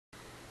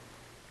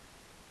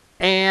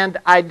and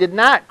I did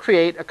not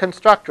create a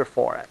constructor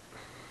for it.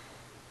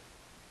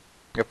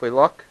 If we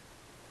look,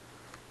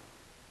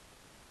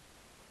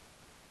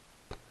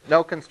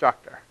 no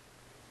constructor.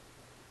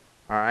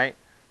 All right.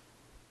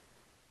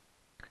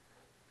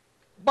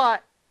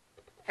 But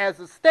as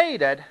is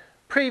stated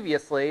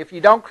previously, if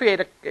you don't create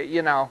a,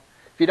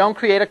 if you don't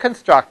create a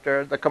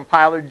constructor, the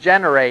compiler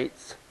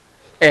generates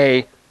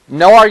a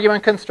no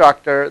argument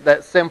constructor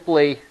that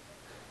simply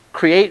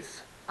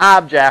creates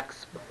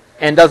objects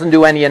and doesn't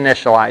do any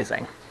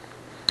initializing.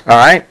 All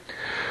right?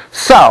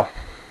 So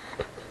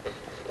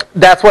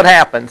that's what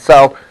happens.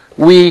 So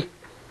when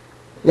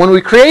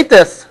we create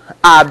this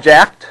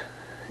object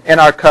in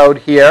our code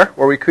here,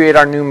 where we create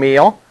our new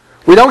meal,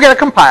 we don't get a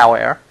compile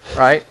error,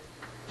 right?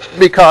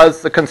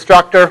 Because the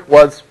constructor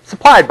was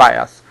supplied by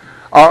us,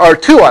 or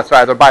to us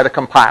rather, by the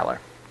compiler.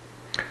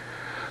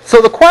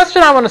 So the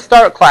question I want to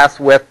start class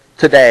with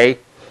today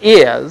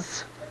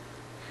is,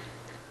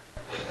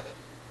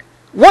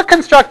 what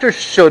constructors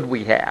should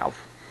we have?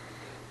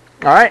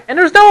 All right, and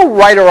there's no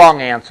right or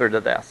wrong answer to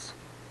this.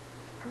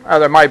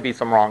 There might be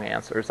some wrong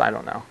answers, I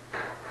don't know.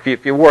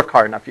 If you work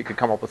hard enough, you could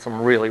come up with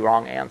some really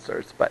wrong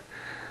answers. But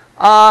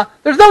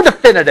there's no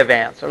definitive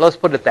answer, let's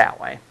put it that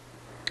way.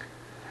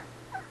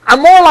 I'm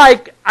more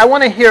like, I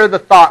want to hear the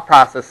thought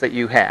process that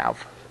you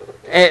have.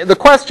 The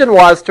question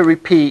was, to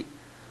repeat,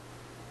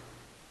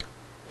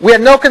 we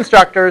had no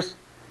constructors,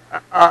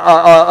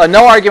 a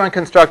no argument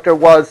constructor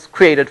was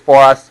created for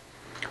us.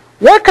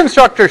 What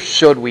constructors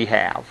should we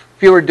have?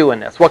 If you were doing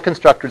this, what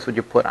constructors would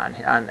you put on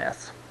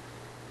this?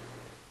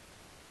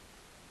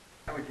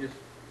 I would just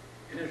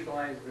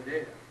initialize the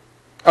data.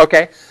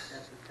 Okay.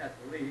 At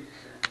the least.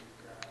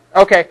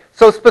 Okay.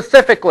 So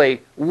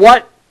specifically,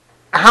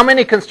 how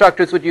many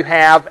constructors would you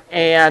have,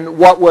 and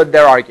what would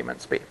their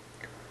arguments be?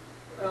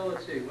 Well,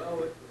 let's see.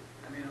 Well,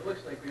 I mean, it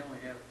looks like we only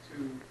have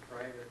 2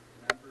 private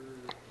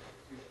members.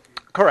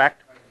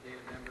 Correct. Private data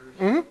members.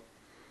 Mm-hmm.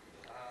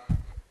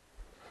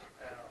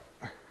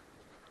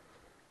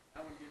 I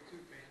wouldn't get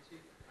too fancy.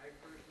 I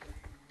personally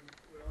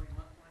would only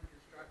want 1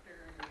 constructor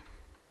and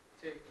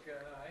take.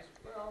 I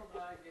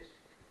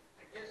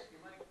guess you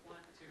might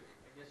want 2.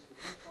 I guess the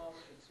default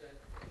should set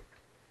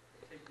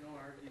take no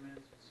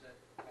arguments and set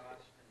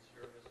cost and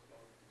service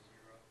both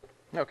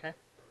to 0. Okay.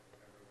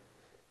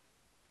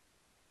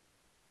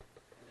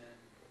 And then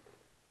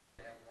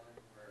have one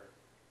where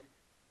you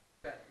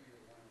set either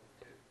one of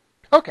the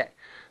 2. Okay.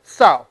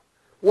 So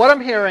what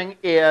I'm hearing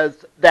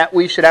is that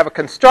we should have a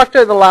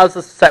constructor that allows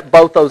us to set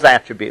both those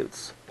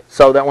attributes,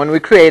 so that when we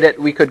create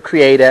it, we could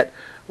create it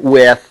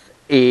with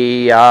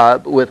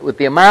with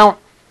the amount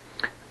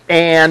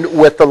and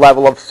with the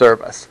level of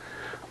service.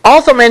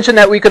 Also mentioned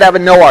that we could have a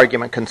no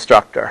argument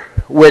constructor,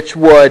 which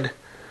would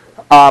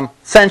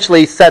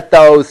essentially set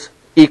those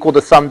equal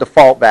to some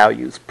default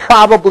values.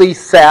 Probably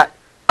set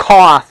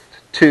cost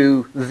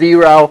to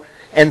 0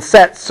 and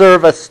set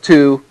service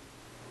to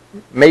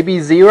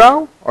maybe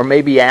 0 or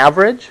maybe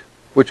average,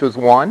 which was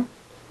 1.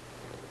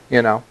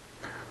 So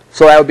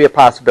that would be a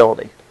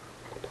possibility.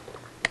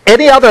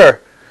 Any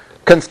other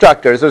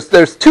constructors?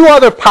 There's 2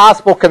 other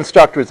possible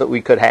constructors that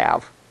we could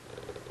have.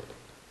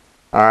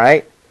 All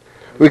right?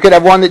 We could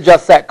have one that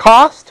just set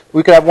cost.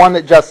 We could have one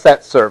that just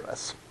set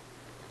service.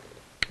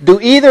 Do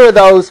either of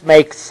those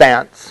make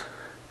sense?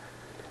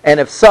 And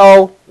if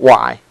so,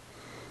 why?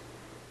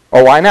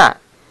 Or why not?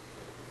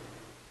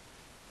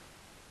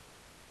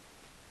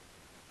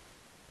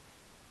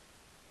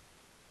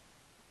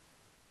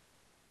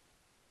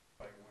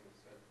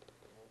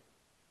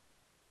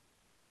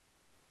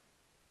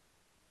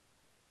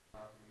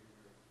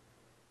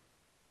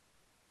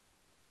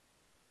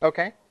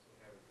 Okay.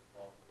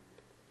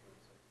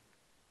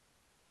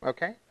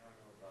 Okay.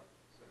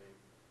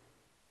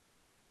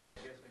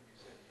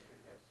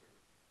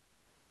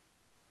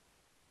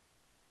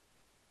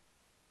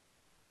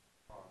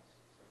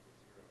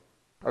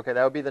 Okay,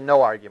 that would be the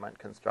no argument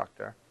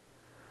constructor.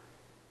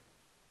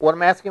 What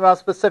I'm asking about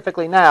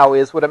specifically now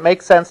is, would it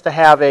make sense to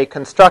have a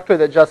constructor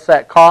that just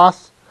set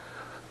costs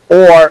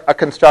or a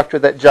constructor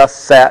that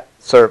just set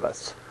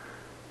service?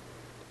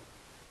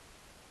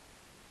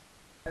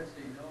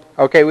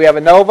 Okay, we have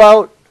a no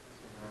vote.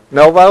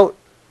 No vote?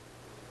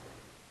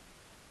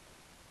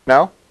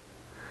 No?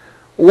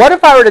 What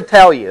if I were to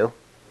tell you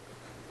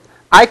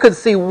I could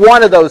see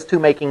one of those 2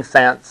 making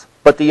sense,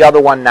 but the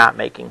other one not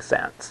making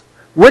sense?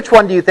 Which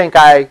one do you think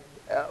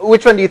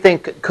which one do you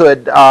think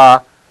could,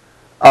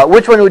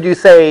 which one would you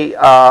say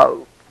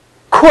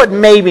could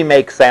maybe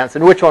make sense,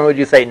 and which one would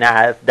you say,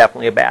 nah, it's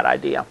definitely a bad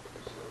idea?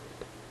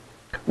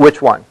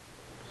 Which one?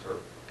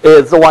 Service.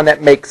 Is the one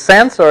that makes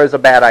sense or is a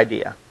bad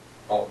idea?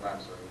 Oh,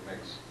 not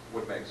service.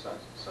 Would make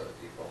sense instead of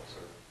default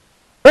service.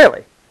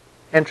 Really?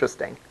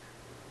 Interesting.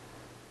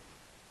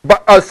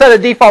 But set a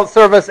default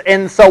service,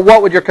 and so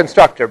what would your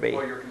constructor be?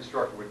 Well, your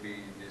constructor would be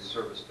the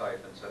service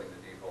type and setting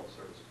the default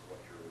service to what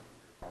your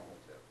normal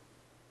tip.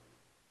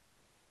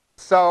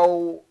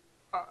 So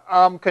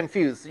I'm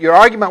confused. Your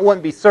argument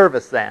wouldn't be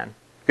service then,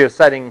 if you're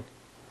setting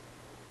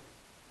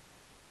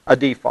a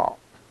default.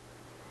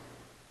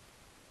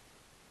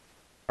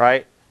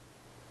 Right?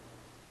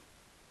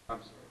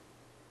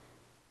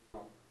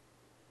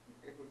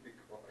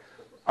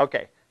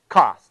 Okay,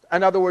 cost.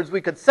 In other words,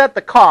 we could set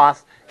the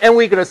cost, and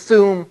we could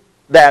assume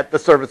that the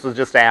service was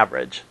just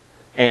average,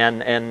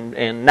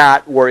 and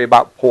not worry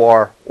about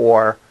poor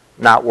or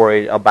not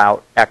worry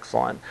about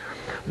excellent.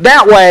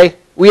 That way,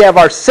 we have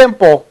our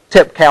simple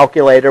tip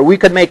calculator. We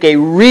could make a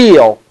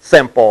real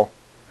simple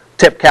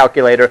tip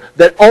calculator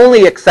that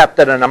only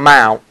accepted an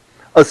amount,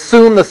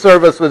 assume the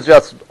service was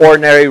just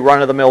ordinary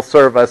run-of-the-mill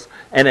service,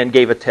 and then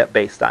gave a tip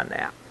based on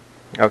that.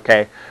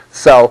 Okay,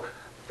 so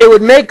it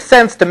would make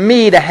sense to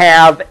me to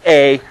have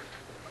a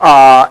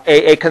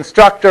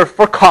constructor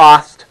for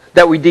cost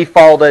that we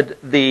defaulted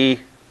the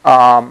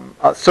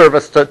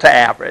service to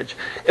average.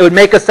 It would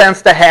make a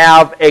sense to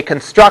have a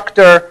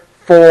constructor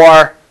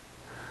for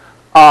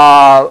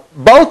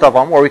both of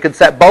them, where we could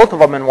set both of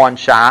them in one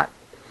shot.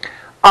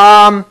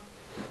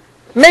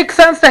 Makes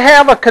sense to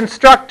have a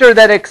constructor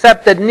that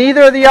accepted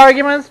neither of the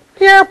arguments?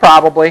 Yeah,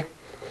 probably.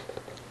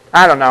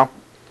 I don't know.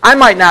 I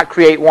might not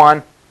create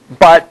one,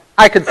 but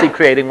I could see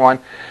creating one.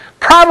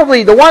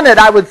 Probably the one that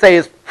I would say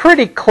is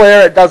pretty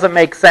clear, it doesn't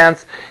make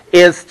sense,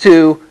 is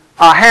to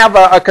have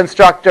a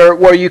constructor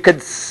where you could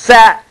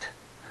set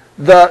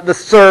the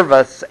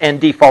service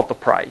and default the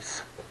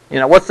price. You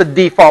know, what's the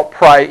default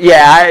price?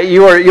 Yeah,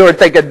 you were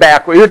thinking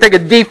backward. You were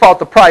thinking default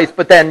the price,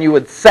 but then you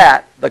would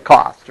set the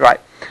cost, right?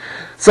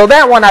 So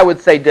that one I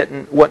would say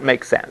wouldn't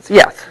make sense.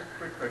 Yes?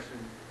 Quick question.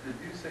 Did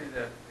you say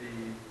that the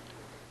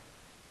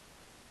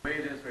way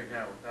it is right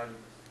now, without a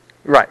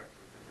Right. the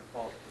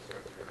default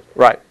structure,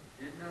 Right.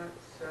 did not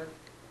set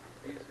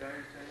these values to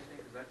anything?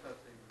 Because I thought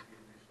they would be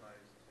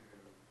initialized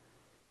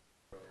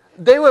to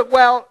They would,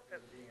 well,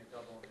 being a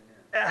double and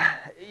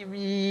an int.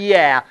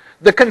 yeah.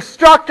 The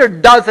constructor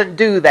doesn't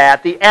do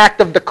that. The act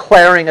of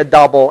declaring a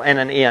double and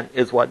an int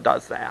is what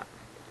does that.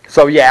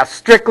 So yeah,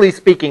 strictly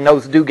speaking,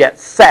 those do get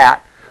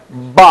set,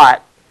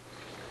 but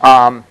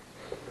so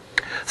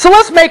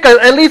let's make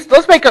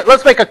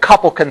a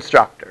couple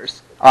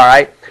constructors. All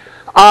right.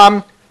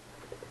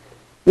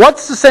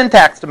 What's the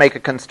syntax to make a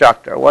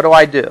constructor? What do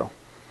I do?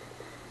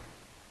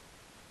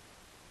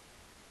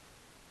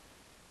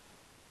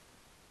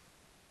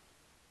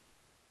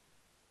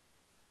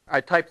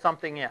 I type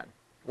something in.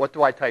 What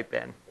do I type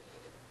in?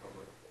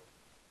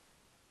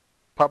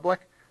 Public?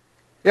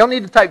 You don't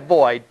need to type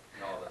void.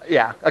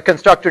 Yeah, a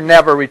constructor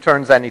never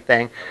returns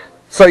anything.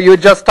 So you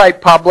would just type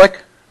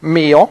public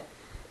meal,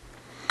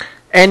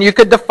 and you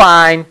could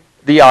define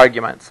the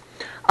arguments.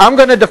 I'm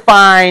going to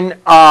define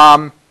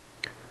the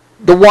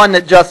one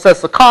that just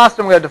sets the cost.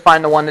 I'm going to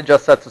define the one that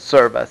just sets the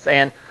service.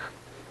 And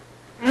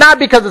not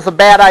because it's a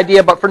bad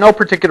idea, but for no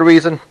particular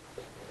reason,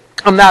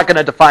 I'm not going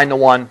to define the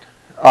one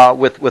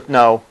with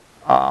no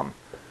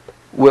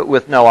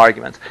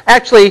arguments.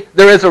 Actually,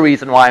 there is a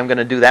reason why I'm going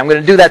to do that. I'm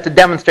going to do that to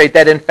demonstrate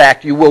that, in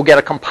fact, you will get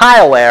a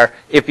compile error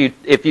if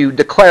you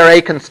declare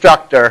a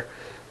constructor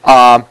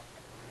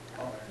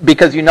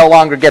because you no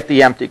longer get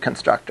the empty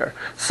constructor.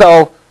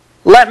 So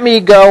let me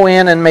go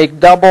in and make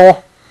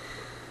double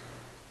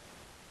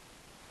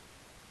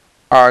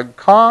arg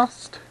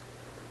cost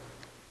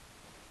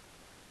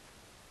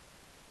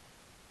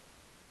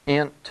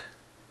int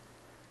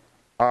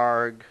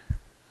arg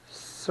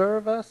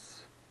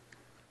service.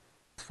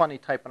 It's funny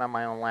typing on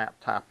my own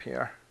laptop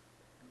here.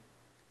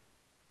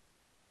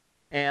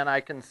 And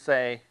I can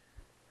say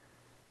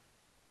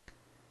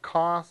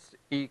cost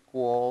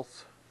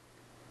equals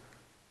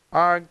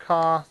arg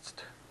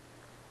cost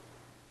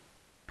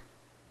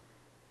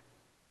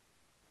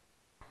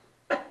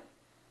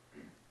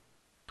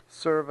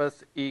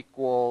service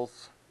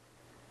equals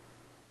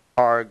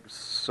arg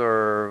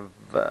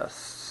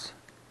service.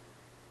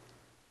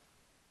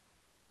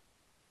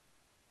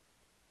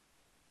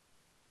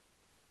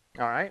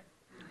 All right.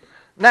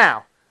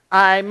 Now,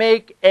 I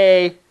make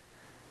a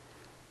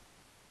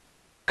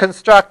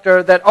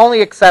constructor that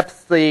only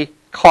accepts the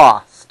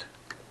cost.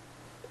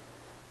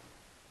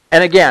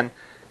 And again,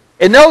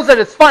 it knows that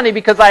it's funny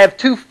because I have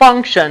two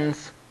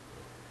functions,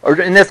 or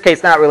in this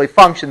case not really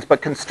functions,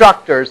 but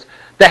constructors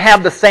that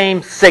have the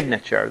same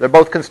signature. They're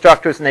both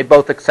constructors and they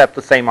both accept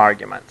the same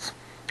arguments.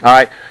 All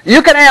right.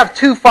 You can have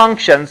two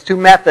functions, two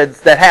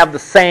methods that have the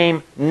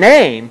same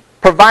name,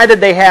 provided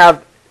they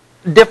have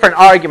different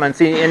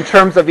arguments in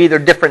terms of either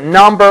different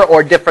number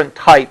or different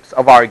types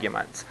of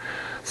arguments.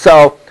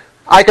 So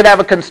I could have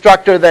a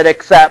constructor that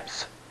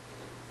accepts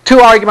two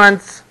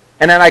arguments,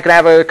 and then I can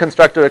have a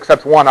constructor that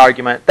accepts one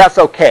argument. That's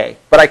okay.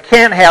 But I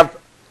can't have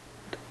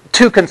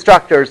two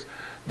constructors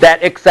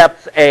that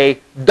accepts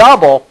a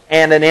double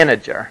and an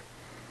integer.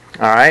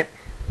 All right?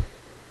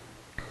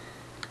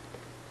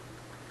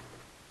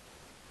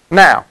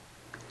 Now,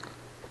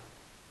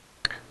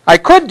 I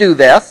could do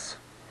this.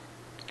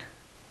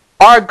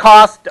 Arg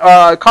cost,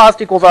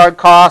 cost equals arg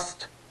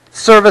cost,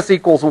 service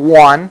equals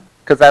 1,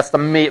 because that's the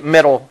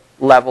middle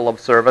level of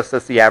service.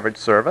 That's the average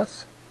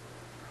service.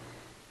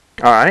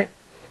 All right.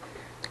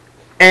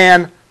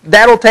 And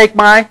that'll take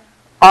my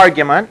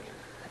argument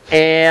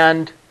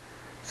and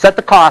set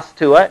the cost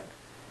to it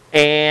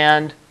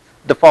and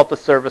default the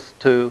service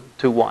to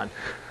 1.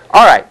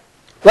 All right.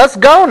 Let's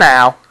go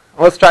now.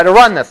 Let's try to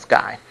run this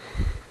guy.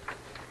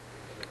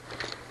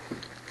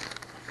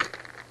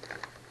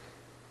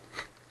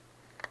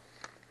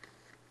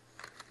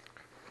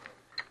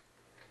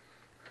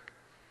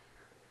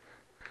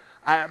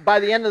 By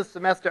the end of the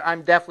semester,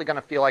 I'm definitely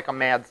going to feel like a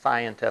mad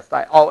scientist.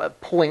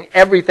 Pulling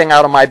everything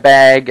out of my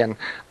bag, and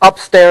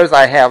upstairs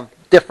I have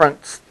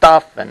different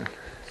stuff, and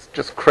it's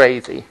just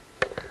crazy.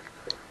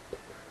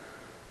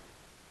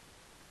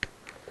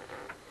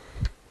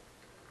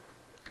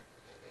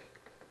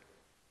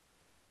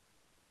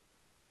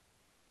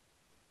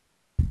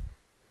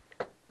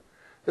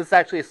 This is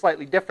actually a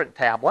slightly different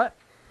tablet.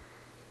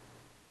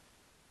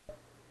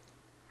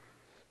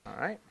 All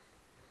right.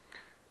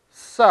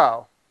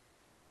 So,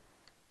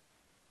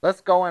 let's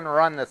go and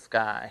run this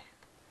guy.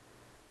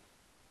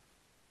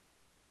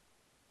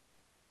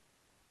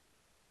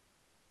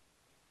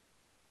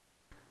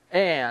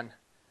 And,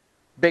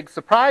 big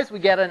surprise, we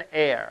get an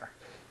error.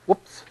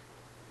 Whoops.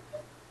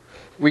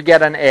 We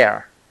get an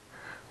error.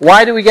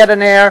 Why do we get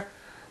an error?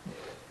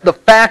 The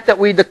fact that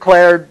we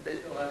declared,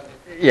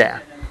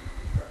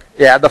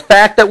 the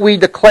fact that we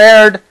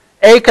declared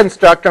a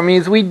constructor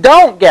means we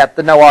don't get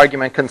the no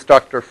argument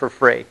constructor for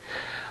free.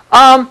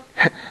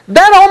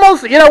 That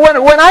almost,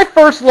 when I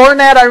first learned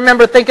that, I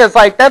remember thinking, it's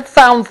like, that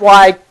sounds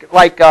like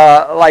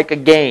a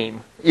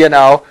game,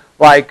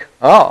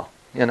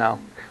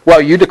 well,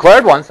 you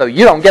declared one, so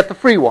you don't get the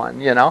free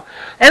one, And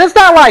it's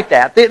not like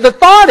that. The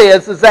thought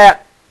is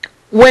that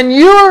when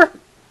you're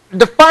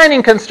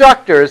defining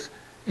constructors,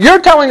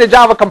 you're telling the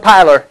Java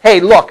compiler, hey,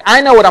 look,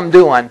 I know what I'm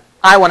doing.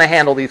 I want to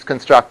handle these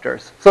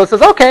constructors. So it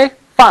says, okay,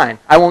 fine.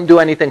 I won't do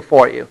anything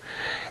for you.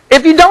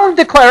 If you don't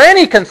declare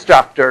any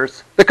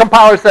constructors, the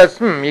compiler says,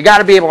 you got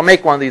to be able to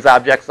make one of these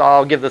objects, so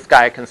I'll give this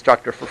guy a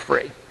constructor for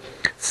free.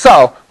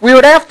 So we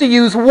would have to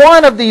use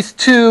one of these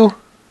two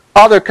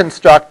other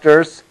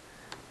constructors.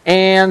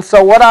 And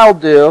so what I'll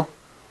do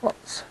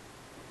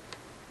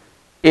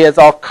is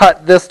I'll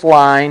cut this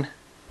line,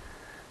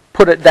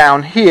 put it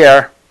down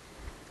here,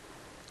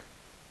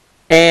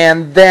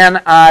 and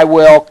then I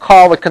will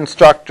call the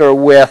constructor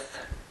with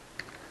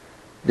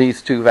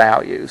these two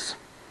values.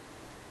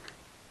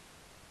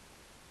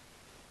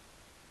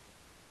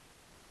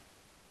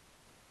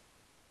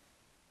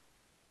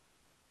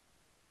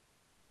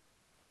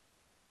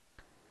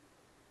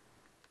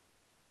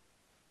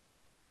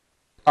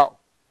 Oh.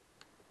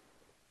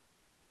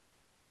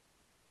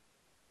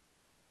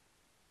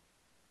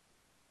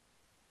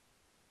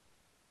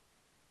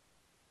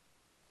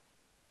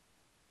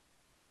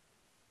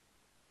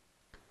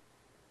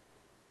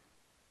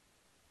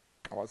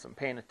 I wasn't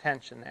paying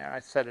attention there. I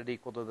set it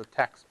equal to the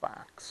text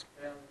box.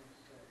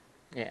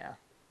 Yeah.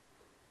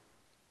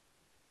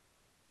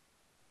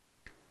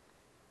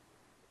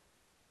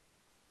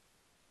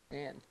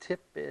 And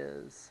tip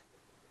is,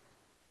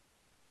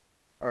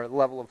 or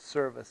level of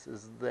service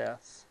is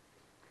this.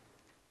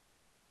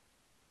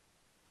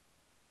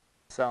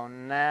 So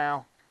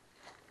now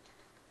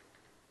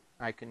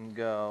I can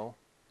go,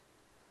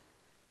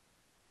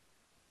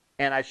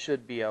 and I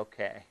should be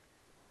okay.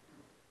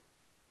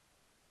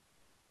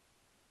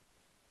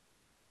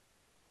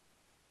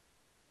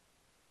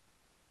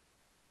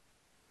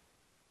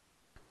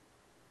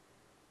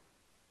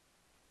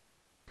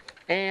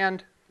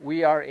 And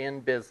we are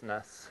in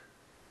business.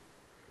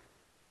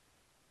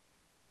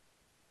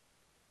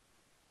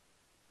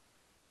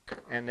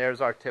 And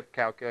there's our tip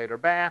calculator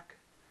back.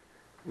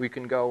 We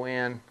can go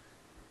in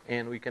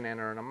and we can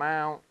enter an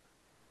amount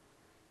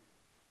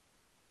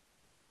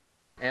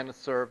and a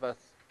service.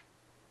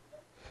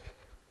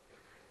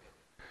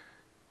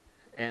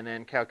 And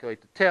then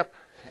calculate the tip,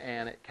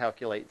 and it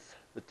calculates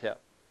the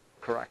tip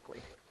correctly.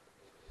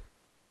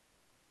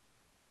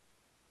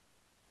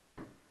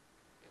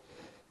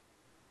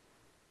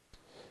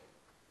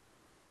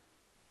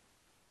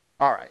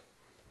 All right.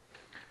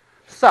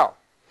 So,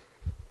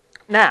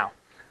 now,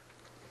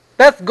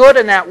 that's good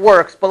and that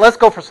works, but let's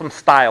go for some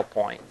style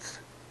points.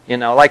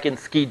 Like in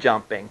ski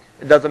jumping.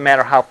 It doesn't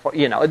matter how far,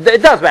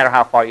 it does matter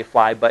how far you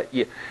fly, but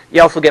you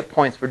also get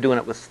points for doing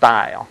it with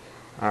style.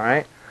 All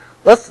right?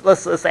 Let's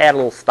add a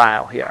little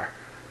style here.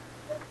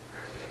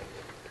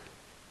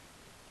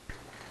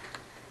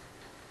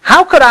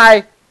 How could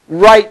I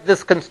write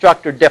this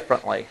constructor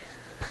differently?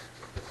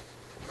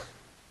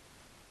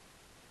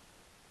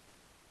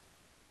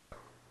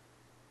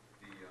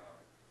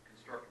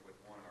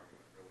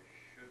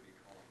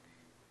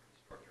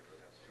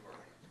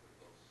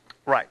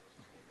 Right.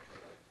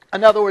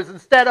 In other words,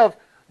 instead of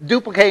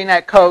duplicating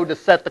that code to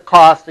set the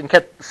cost and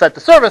set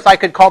the service, I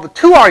could call the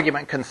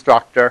two-argument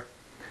constructor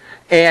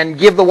and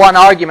give the one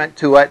argument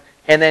to it,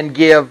 and then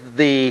give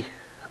the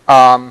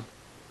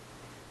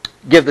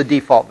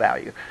default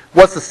value.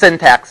 What's the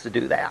syntax to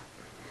do that?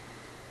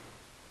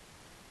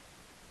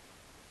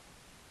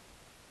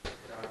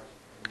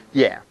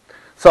 Yeah.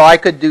 So I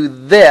could do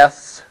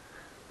this.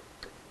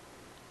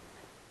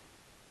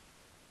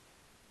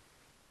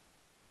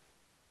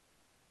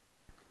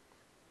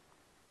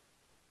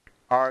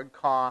 Arg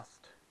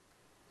cost,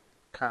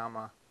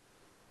 comma,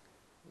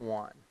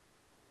 1.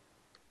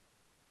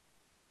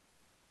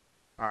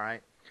 All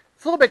right.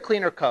 It's a little bit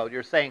cleaner code.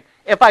 You're saying,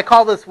 if I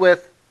call this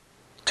with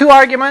one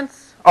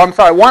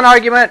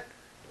argument,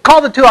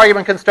 call the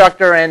two-argument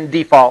constructor and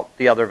default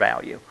the other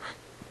value.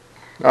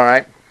 All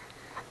right.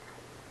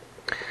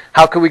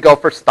 How could we go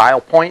for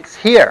style points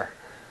here?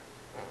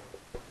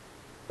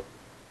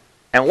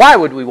 And why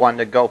would we want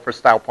to go for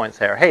style points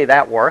here? Hey,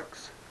 that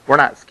works. We're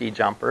not ski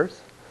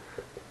jumpers.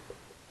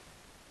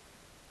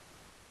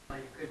 Well,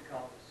 you could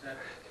call the set.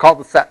 Call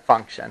the set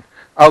function.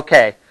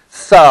 Okay,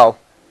 so.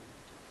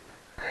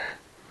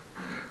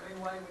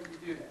 Why would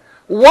you do that?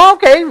 Well,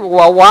 okay,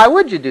 well, why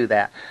would you do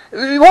that?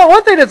 Well,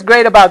 one thing that's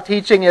great about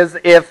teaching is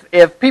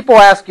if people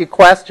ask you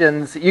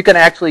questions, you can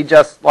actually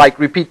just like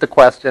repeat the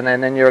question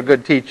and then you're a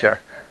good teacher.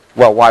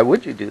 Well, why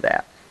would you do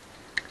that?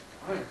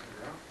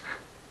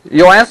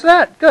 You'll answer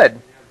that? Good.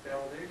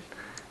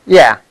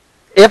 Yeah.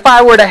 If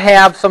I were to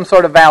have some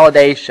sort of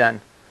validation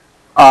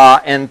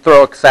and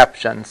throw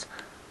exceptions,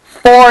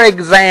 for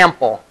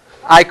example,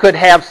 I could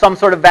have some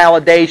sort of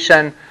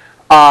validation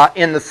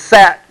in the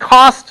set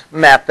cost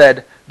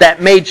method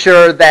that made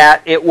sure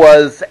that it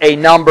was a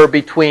number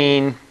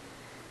between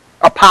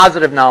a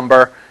positive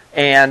number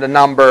and a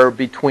number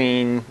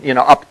between,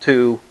 up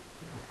to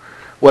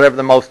whatever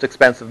the most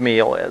expensive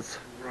meal is.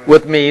 Right.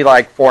 With me,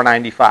 like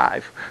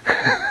 $4.95.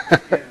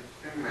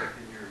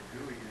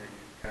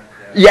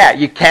 Yeah,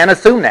 you can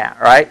assume that,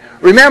 right?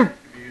 Remember,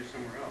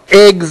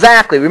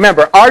 exactly.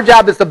 Remember, our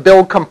job is to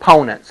build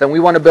components, and we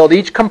want to build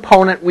each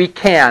component we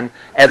can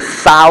as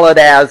solid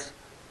as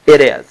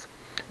it is.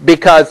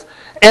 Because,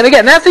 and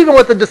again, that's even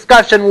with the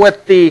discussion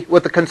with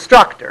the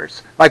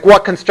constructors. Like,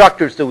 what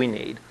constructors do we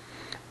need?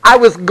 I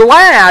was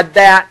glad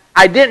that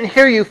I didn't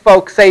hear you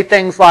folks say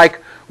things like,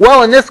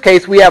 well, in this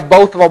case, we have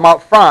both of them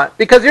up front.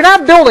 Because you're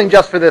not building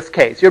just for this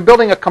case. You're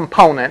building a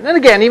component. And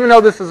again, even though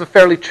this is a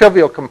fairly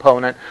trivial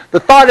component, the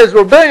thought is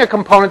we're building a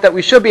component that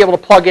we should be able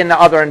to plug into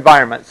other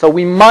environments. So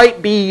we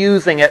might be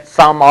using it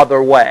some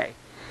other way.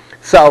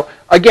 So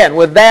again,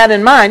 with that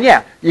in mind,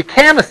 yeah, you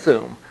can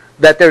assume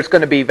that there's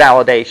going to be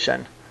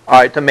validation, all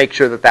right, to make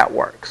sure that that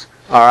works.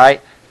 All right.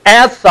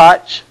 As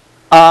such,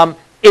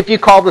 if you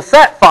call the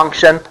set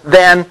function,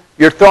 then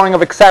your throwing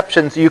of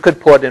exceptions you could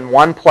put in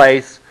one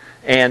place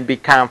and be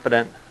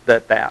confident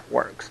that that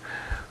works.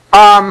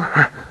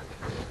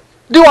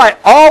 Do I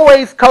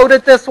always code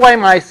it this way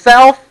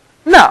myself?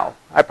 No,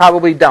 I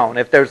probably don't.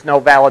 If there's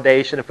no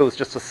validation, if it was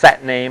just a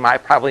set name, I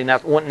probably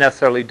wouldn't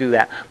necessarily do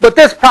that. But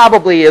this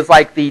probably is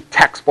like the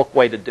textbook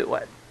way to do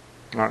it.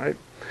 All right.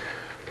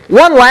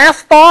 One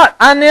last thought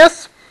on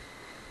this.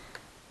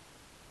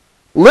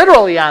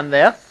 Literally on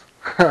this.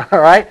 All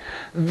right.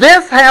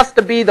 This has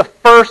to be the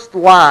first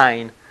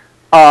line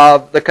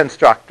of the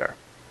constructor.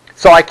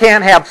 So I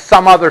can't have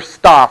some other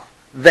stuff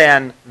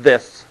than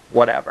this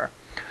whatever.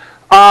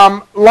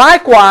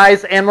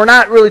 Likewise, and we're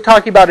not really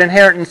talking about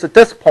inheritance at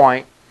this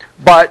point,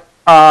 but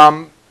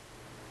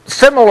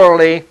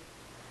similarly,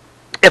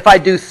 if I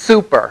do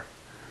super,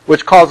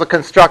 which calls a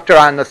constructor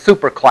on the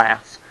super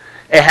class,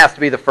 it has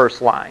to be the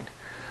first line.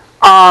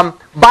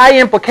 By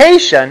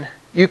implication,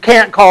 you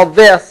can't call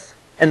this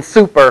and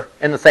super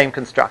in the same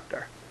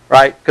constructor,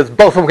 right? Because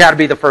both of them got to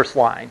be the first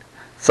line.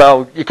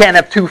 So you can't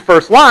have two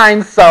first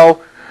lines,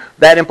 so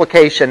that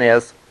implication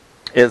is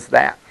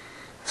that.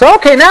 So,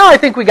 okay, now I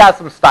think we got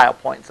some style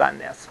points on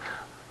this.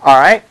 All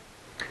right.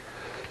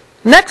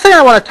 Next thing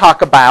I want to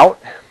talk about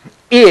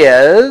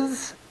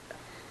is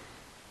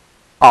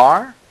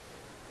our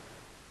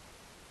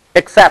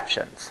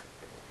exceptions.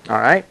 All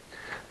right.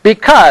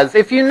 Because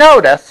if you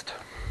noticed,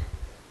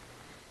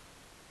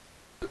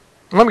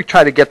 let me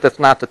try to get this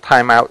not to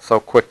time out so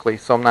quickly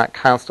so I'm not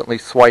constantly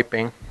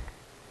swiping.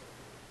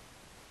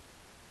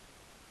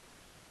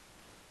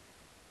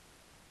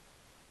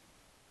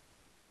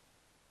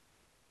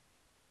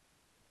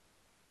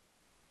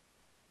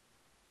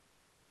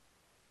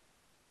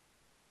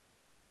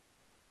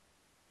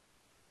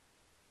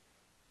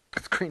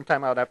 Screen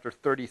timeout after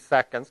 30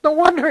 seconds. No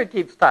wonder it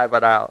keeps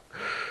timing out.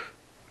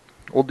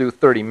 We'll do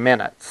 30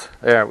 minutes.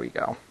 There we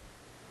go.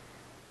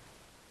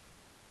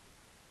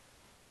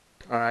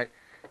 All right.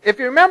 If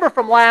you remember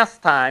from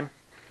last time,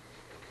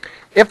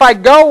 if I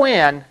go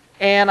in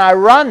and I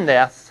run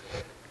this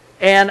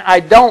and I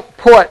don't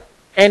put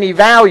any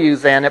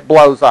values in, it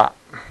blows up.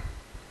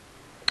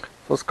 So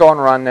let's go and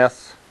run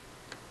this.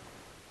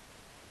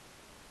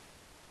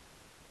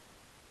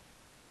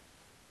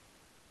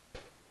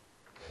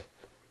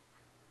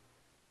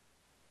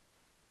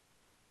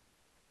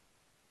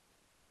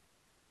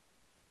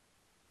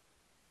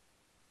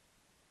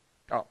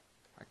 Oh,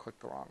 I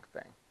clicked the wrong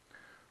thing.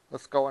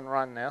 Let's go and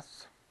run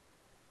this.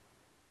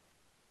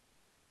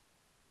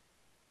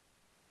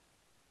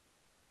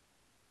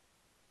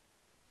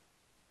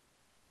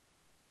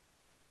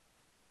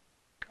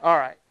 All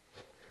right.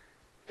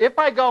 If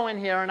I go in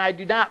here and I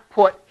do not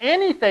put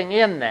anything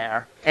in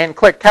there and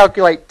click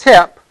Calculate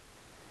Tip,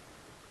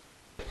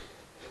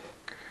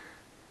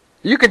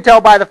 you can tell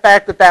by the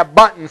fact that that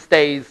button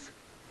stays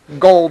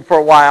gold for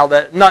a while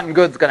that nothing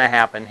good's going to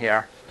happen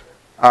here.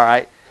 All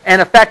right.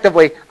 And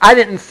effectively, I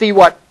didn't see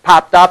what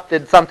popped up.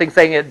 Did something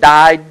saying it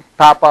died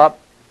pop up?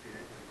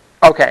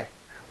 Okay.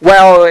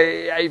 Well,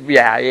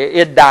 yeah,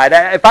 it died.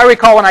 If I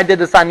recall when I did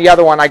this on the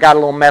other one, I got a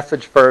little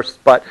message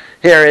first, but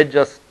here it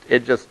just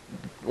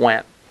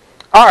went.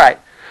 All right.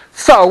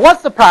 So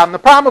what's the problem? The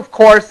problem, of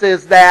course,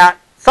 is that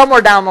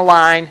somewhere down the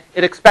line,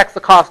 it expects the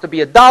cost to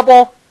be a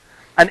double.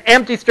 An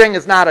empty string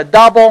is not a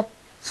double.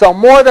 So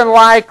more than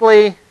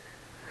likely,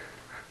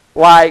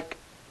 like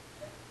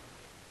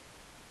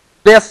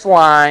this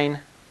line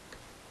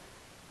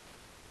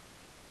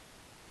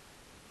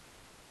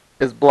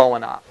is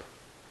blowing up.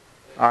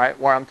 All right,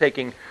 where I'm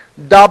taking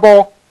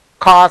double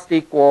cost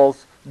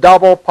equals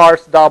double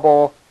parse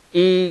double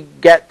e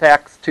get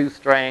text to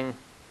string,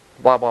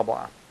 blah, blah,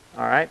 blah.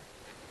 All right.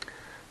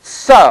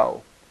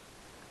 So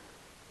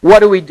what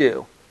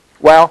do?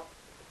 Well,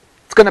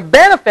 it's going to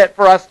benefit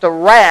for us to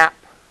wrap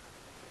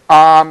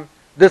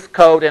this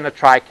code in a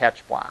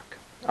try-catch block.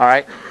 All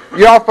right.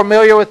 You're all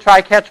familiar with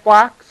try-catch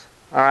blocks?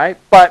 All right.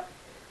 But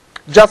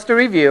just to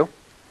review,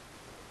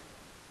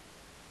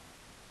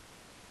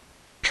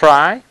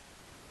 try,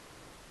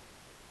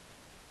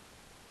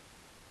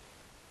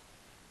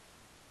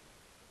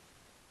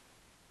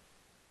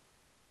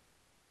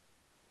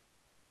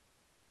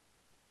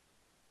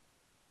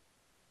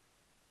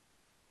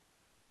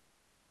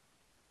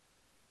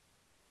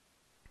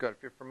 good.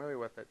 If you're familiar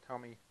with it, tell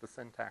me the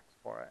syntax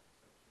for it.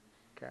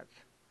 Catch,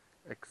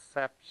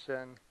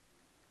 exception,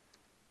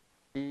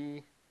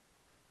 E.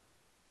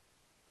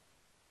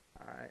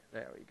 All right,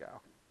 there we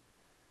go.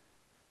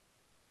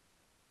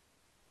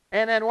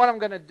 And then what I'm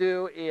going to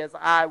do is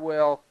I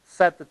will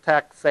set the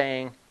text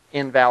saying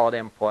invalid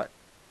input.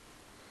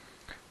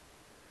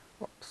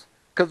 Whoops.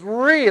 Because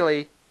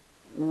really,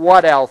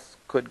 what else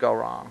could go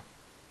wrong?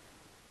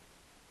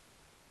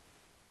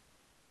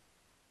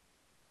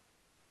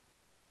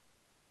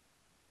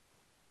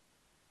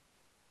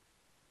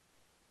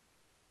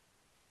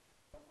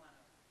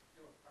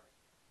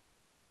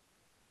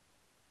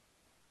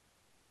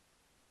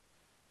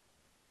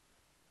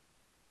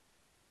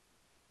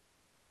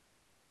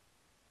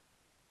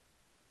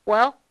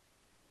 Well,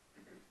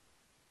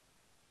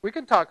 we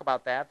can talk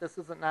about that. This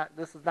is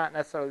not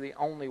necessarily the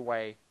only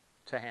way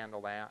to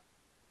handle that.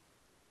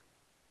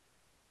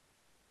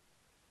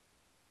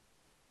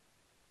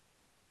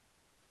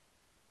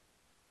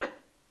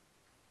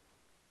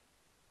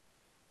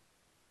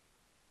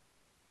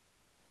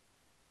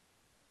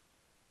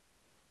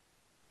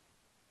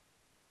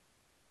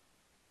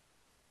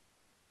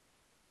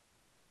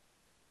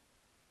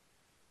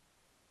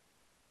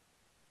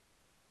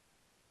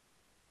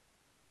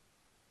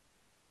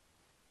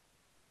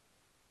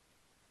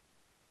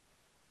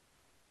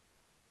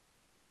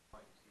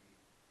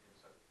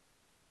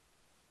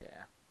 Yeah.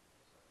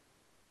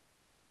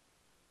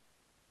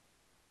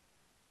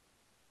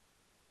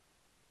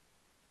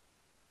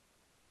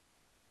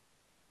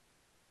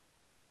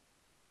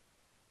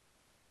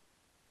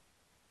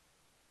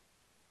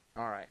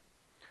 All right.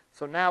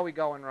 So now we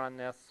go and run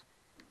this.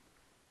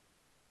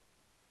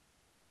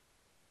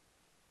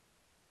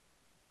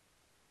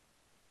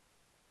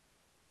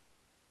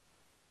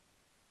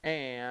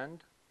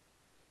 And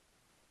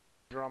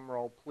drum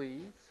roll,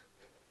 please.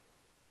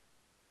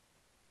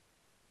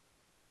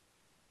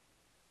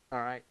 All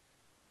right.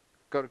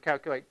 Go to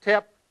calculate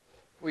tip.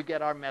 We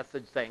get our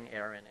message saying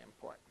error in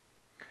input.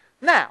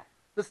 Now,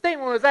 the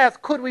statement was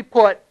asked, could we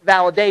put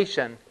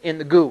validation in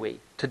the GUI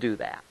to do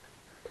that?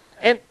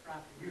 And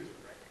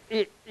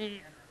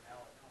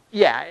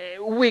yeah,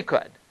 we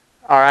could.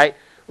 All right.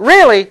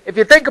 Really, if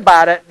you think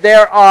about it,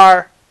 there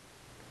are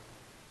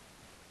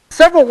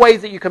several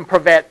ways that you can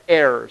prevent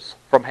errors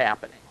from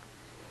happening.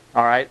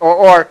 All right.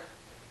 Or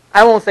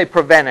I won't say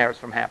prevent errors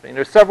from happening.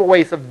 There's several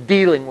ways of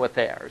dealing with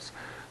errors.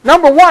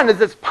 Number one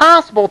is it's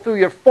possible through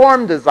your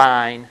form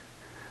design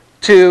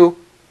to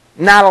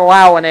not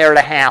allow an error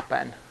to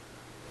happen.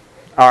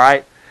 All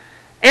right.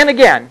 And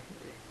again,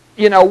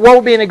 what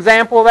would be an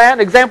example of that? An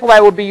example of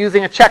that would be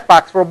using a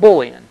checkbox for a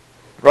Boolean.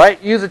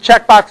 Right? Use a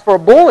checkbox for a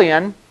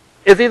Boolean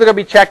is either going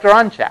to be checked or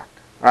unchecked.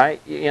 Right?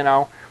 It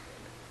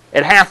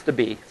has to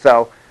be.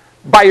 So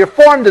by your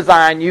form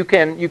design, you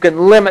can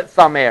limit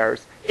some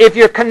errors. If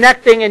you're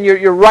connecting and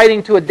you're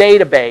writing to a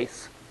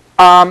database,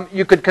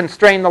 you could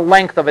constrain the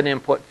length of an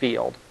input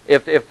field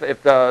if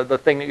the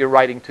thing that you're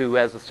writing to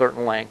has a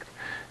certain length,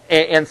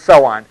 and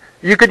so on.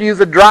 You could use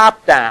a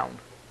drop-down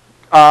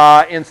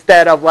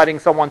instead of letting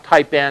someone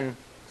type in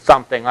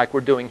something like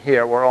we're doing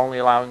here. We're only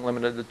allowing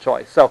limited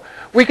choice. So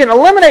we can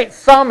eliminate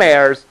some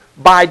errors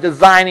by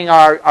designing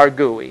our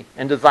GUI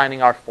and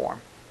designing our form.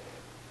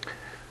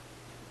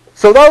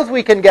 So those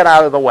we can get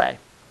out of the way.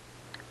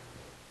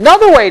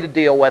 Another way to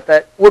deal with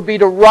it would be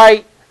to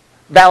write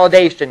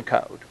validation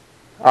code.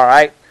 All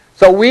right.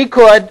 So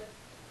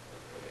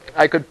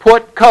I could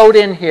put code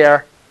in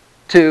here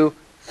to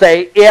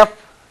say if,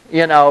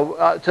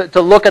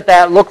 to look at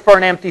that, look for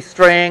an empty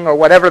string or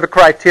whatever the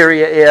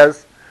criteria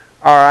is.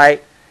 All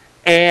right.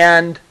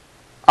 And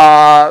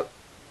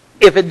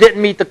if it didn't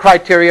meet the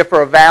criteria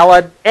for a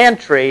valid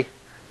entry,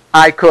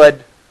 I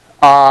could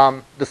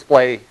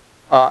display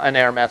an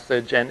error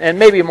message and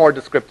maybe a more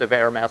descriptive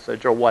error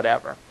message or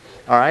whatever.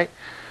 All right.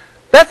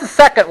 That's the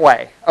second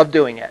way of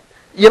doing it.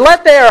 You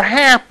let the error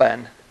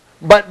happen,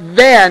 but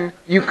then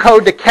you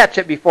code to catch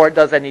it before it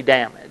does any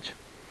damage.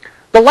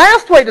 The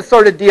last way to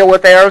sort of deal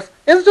with errors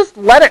is just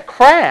let it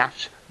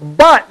crash,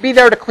 but be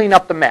there to clean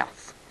up the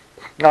mess.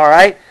 All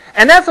right?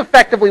 And that's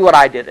effectively what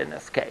I did in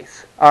this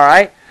case. All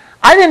right?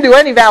 I didn't do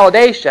any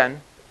validation.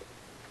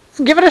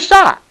 So give it a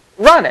shot.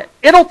 Run it.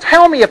 It'll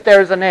tell me if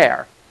there's an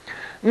error.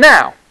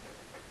 Now,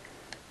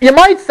 you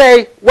might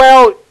say,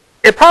 well,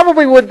 it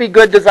probably would be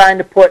good design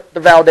to put the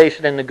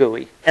validation in the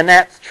GUI, and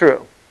that's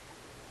true.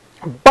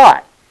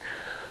 But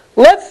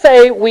let's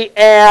say we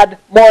add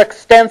more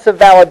extensive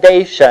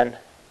validation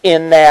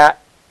in that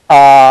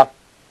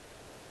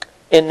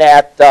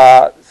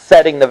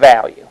setting the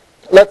value.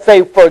 Let's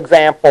say, for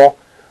example,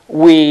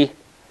 we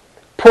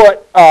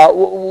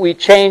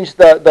change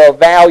the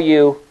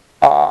value,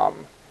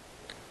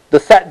 the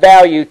set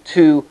value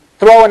to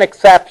throw an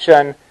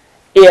exception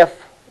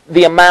if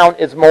the amount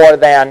is more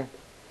than,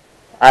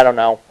 I don't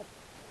know,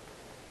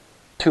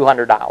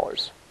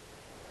 $200.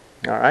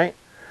 All right?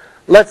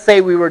 Let's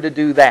say we were to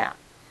do that.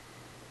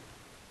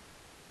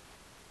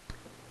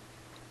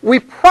 We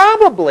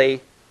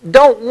probably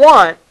don't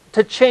want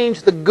to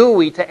change the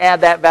GUI to add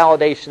that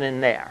validation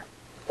in there.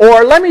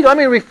 Or let me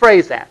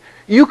rephrase that.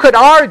 You could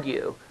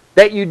argue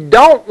that you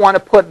don't want to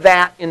put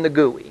that in the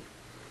GUI.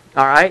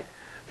 All right?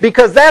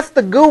 Because that's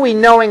the GUI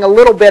knowing a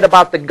little bit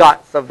about the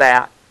guts of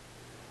that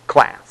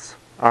class.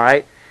 All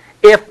right?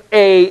 If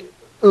a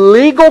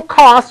legal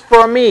cost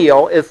for a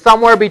meal is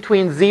somewhere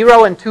between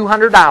 $0 and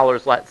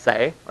 $200, let's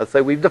say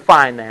we've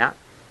defined that,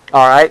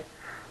 all right,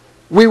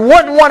 we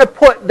wouldn't want to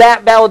put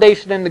that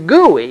validation in the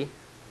GUI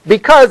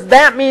because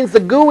that means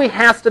the GUI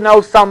has to know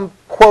some,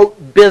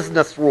 quote,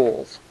 business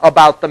rules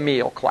about the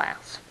meal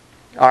class,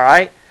 all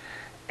right?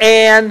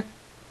 And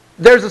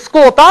there's a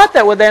school of thought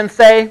that would then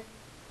say,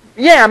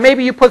 yeah,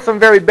 maybe you put some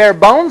very bare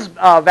bones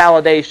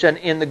validation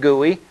in the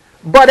GUI,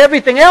 but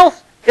everything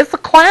else, it's the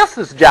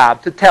class's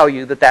job to tell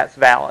you that that's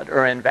valid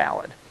or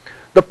invalid.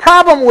 The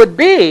problem would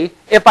be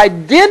if I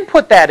did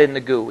put that in the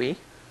GUI,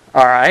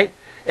 all right,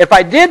 if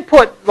I did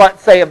put,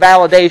 let's say, a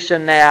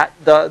validation that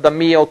the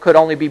meal could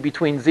only be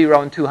between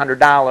 $0 and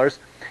 $200,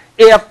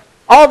 if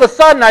all of a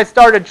sudden I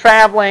started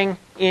traveling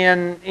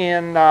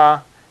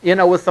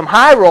with some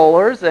high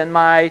rollers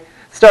and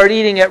started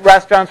eating at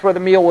restaurants where the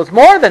meal was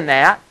more than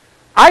that,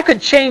 I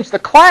could change the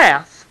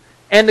class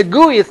and the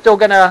GUI is still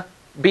going to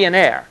be an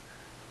error.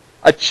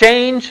 A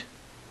change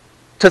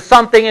to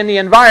something in the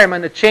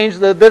environment, a change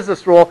to the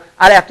business rule,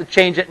 I'd have to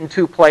change it in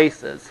two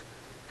places.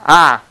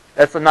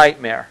 That's a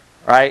nightmare,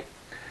 right?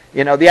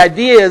 You know, the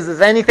idea is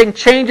anything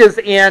changes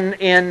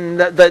in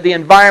the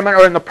environment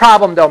or in the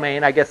problem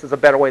domain, I guess is a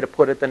better way to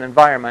put it than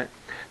environment.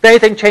 If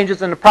anything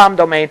changes in the problem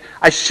domain,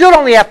 I should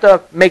only have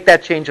to make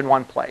that change in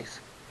one place.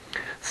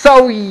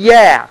 So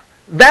yeah,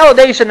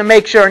 validation to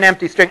make sure an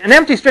empty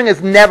string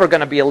is never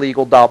going to be a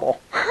legal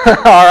double.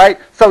 All right?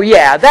 So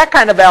yeah, that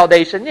kind of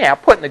validation, yeah,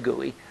 put in the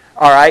GUI.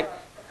 All right? I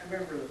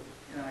remember,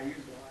 I used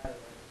a lot of it,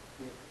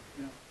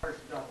 parse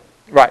double.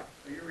 Right.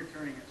 So you're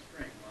returning a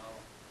string. Well,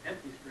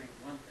 empty string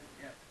is one thing,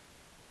 yeah.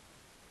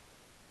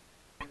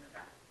 And a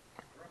dot,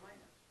 or a minus.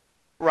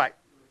 Right. Or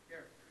a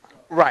character.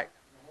 So right. a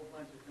whole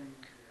bunch of things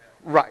you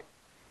have. Right.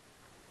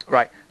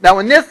 Right. Now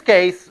in this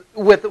case,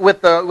 with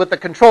the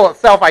control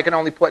itself, I can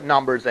only put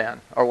numbers in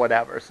or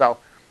whatever. So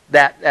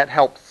that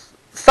helps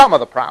some of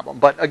the problem,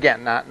 but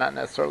again, not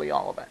necessarily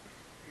all of it.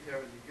 You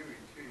have in the GUI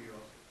too, you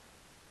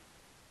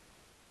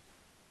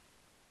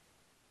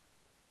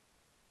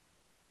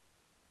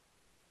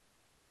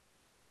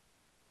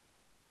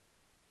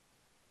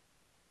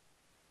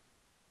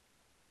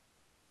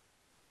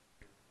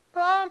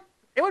also.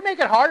 It would make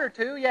it harder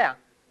too, yeah.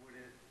 Would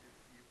it,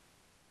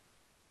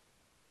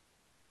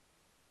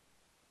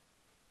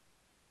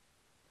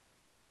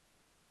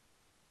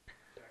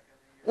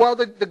 Well,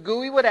 the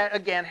GUI would,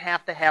 again,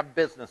 have to have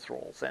business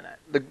rules in it.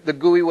 The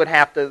GUI would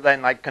have to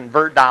then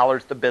convert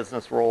dollars to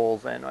business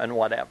rules and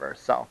whatever.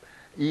 So,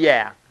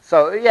 yeah.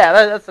 So, yeah,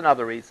 that's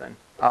another reason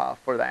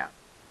for that.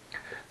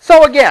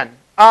 So, again,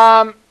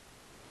 the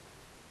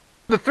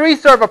three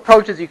sort of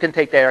approaches you can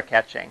take to error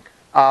catching.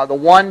 The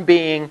one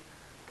being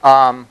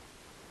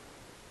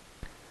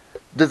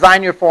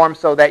design your form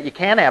so that you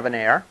can have an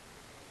error,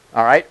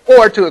 all right,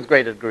 or to as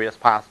great a degree as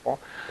possible.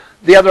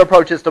 The other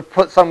approach is to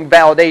put some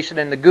validation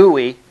in the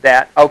GUI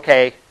that,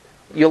 okay,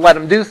 you'll let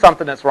them do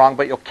something that's wrong,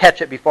 but you'll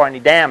catch it before any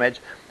damage.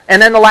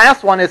 And then the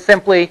last one is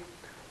simply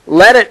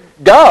let it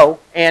go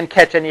and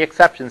catch any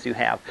exceptions you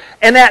have.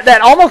 And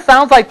that almost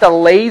sounds like the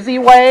lazy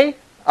way,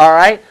 all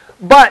right,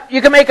 but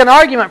you can make an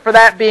argument for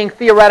that being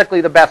theoretically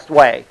the best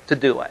way to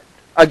do it.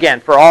 Again,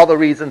 for all the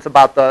reasons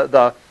about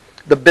the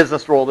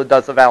business rule that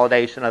does the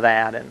validation of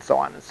that and so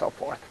on and so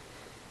forth.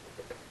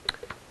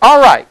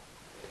 All right.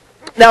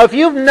 Now, if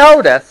you've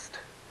noticed,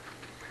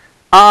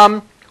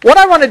 what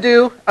I want to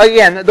do,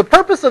 again, the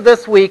purpose of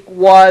this week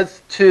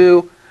was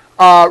to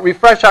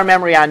refresh our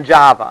memory on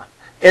Java.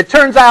 It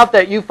turns out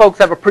that you folks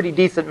have a pretty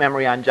decent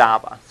memory on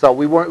Java, so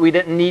we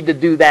didn't need to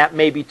do that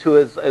maybe to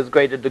as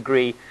great a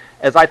degree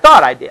as I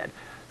thought I did.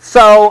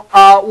 So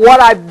what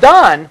I've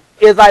done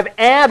is I've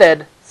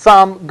added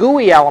some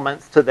GUI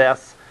elements to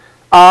this,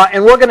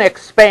 and we're going to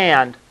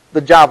expand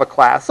the Java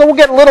class. So we'll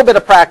get a little bit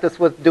of practice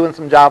with doing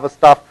some Java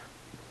stuff,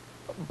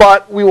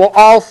 but we will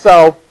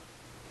also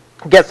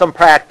get some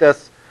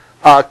practice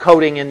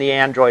coding in the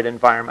Android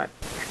environment.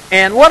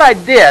 And what I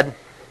did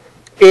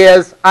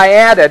is I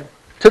added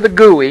to the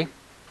GUI,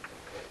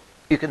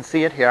 you can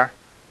see it here,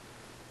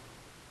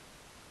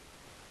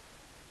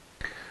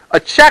 a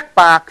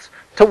checkbox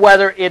to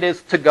whether it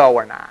is to go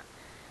or not.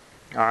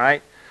 All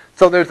right.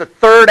 So there's a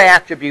third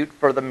attribute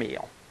for the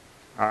meal.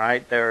 All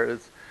right.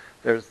 There's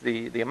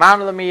the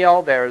amount of the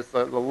meal, there's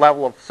the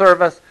level of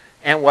service,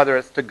 and whether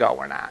it's to go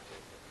or not.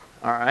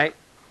 All right.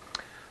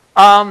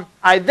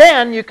 I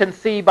then, you can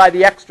see by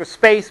the extra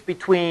space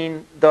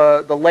between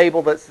the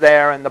label that's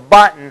there and the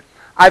button,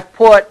 I've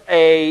put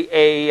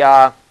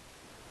I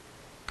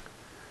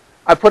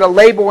put a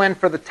label in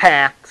for the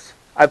tax.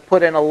 I've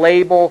put in a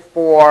label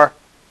for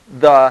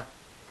the,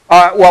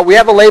 well, we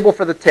have a label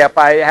for the tip.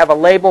 I have a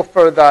label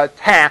for the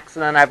tax,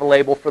 and then I have a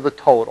label for the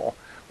total,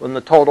 when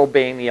the total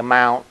being the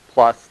amount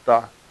plus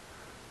the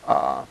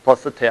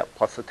tip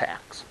plus the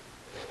tax.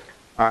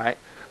 All right.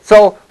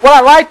 So what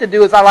I like to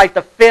do is I like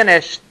to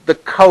finish the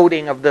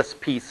coding of this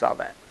piece of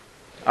it.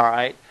 All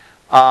right.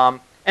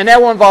 And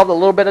that will involve a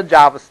little bit of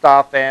Java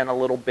stuff and a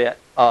little bit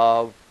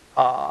of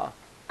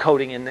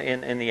coding in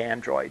the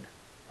Android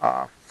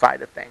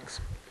side of things.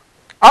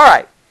 All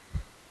right.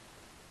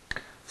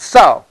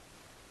 So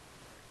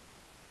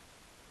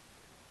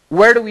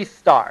where do we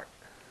start?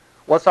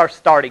 What's our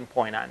starting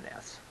point on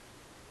this?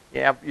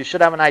 Yeah, you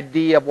should have an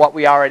idea of what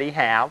we already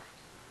have.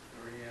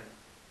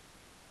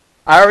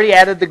 I already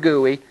added the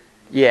GUI.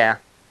 Yeah.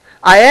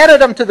 I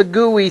added them to the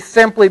GUI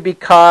simply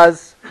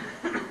because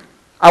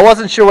I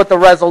wasn't sure what the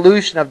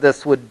resolution of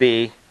this would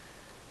be.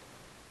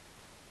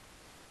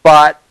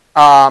 But,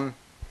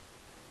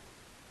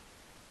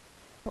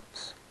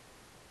 oops.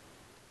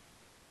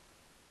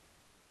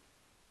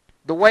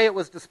 The way it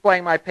was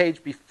displaying my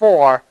page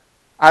before,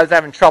 I was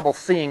having trouble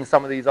seeing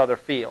some of these other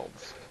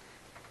fields.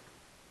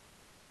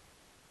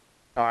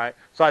 All right.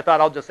 So I thought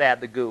I'll just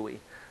add the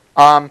GUI.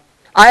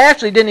 I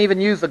actually didn't even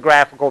use the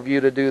graphical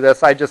view to do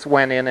this. I just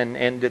went in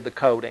and did the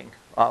coding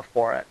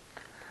for it.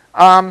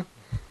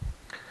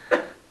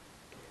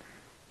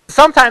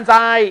 Sometimes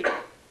I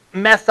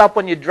mess up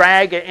when you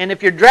drag it. And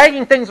if you're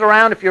dragging things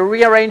around, if you're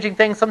rearranging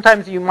things,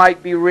 sometimes you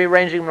might be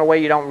rearranging them in a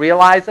way you don't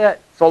realize it.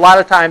 So a lot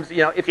of times,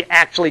 if you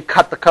actually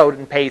cut the code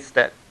and paste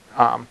it,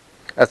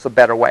 that's a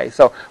better way.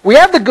 So we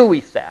have the GUI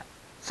set.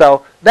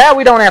 So that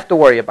we don't have to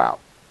worry about.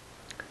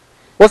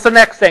 What's the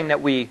next thing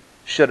that we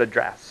should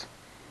address?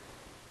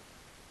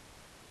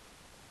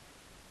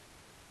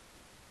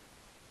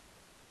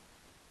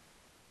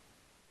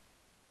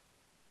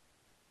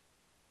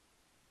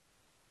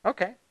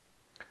 Okay.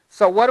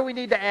 So what do we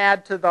need to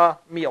add to the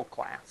meal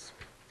class?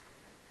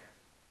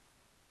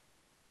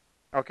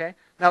 Okay.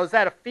 Now is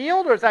that a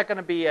field or is that going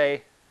to be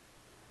a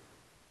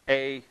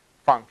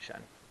function?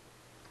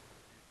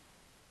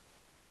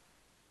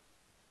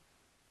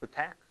 The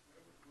tax?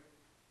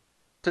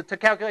 To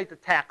calculate the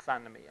tax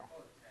on the meal.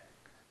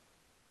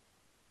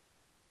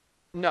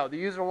 No, the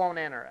user won't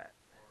enter it.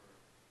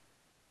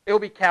 It will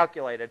be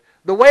calculated.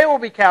 The way it will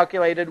be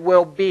calculated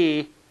will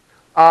be,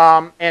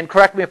 and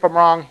correct me if I'm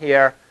wrong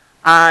here,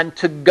 on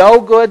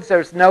to-go goods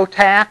there's no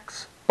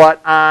tax,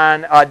 but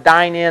on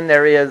dine-in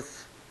there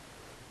is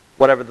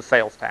whatever the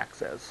sales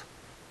tax is.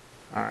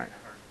 All right.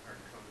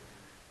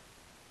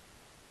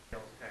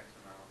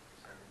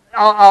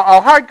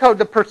 I'll hard code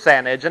the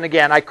percentage, and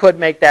again, I could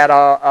make that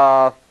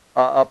a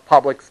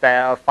public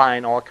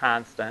final, a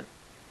constant.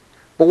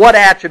 But what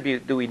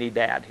attribute do we need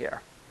to add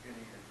here? You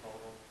need a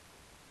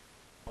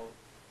total.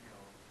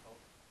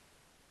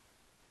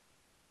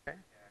 Okay.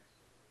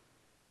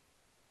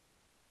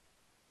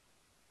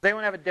 Does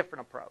anyone have a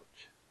different approach?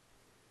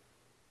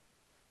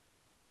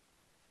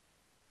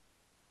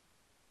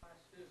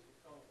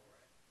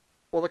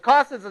 Well, the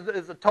cost is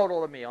the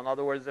total of the meal. In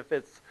other words, if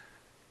it's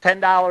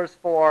 $10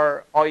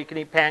 for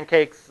all-you-can-eat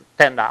pancakes,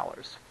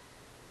 $10.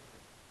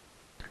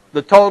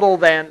 The total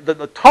then,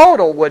 the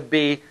total would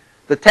be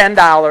the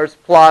 $10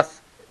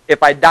 plus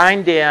if I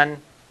dined in,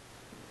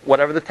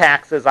 whatever the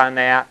tax is on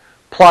that,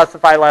 plus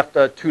if I left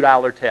a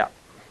 $2 tip.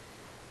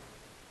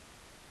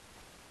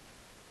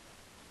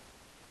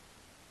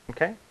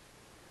 Okay?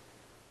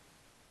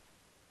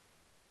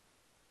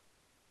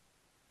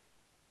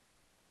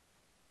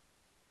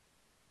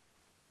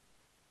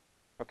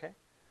 Okay?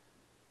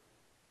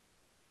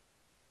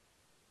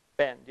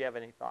 Ben, do you have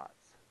any thoughts?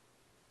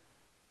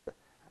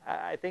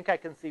 I think I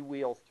can see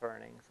wheels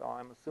turning, so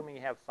I'm assuming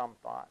you have some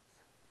thoughts.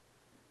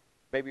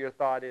 Maybe your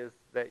thought is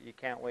that you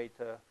can't wait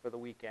for the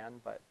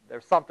weekend, but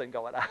there's something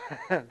going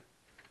on.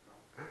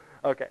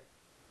 Okay.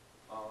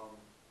 How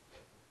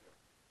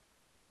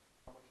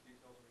much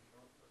details are we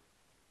showing?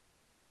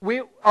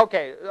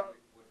 Okay. Would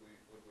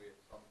we at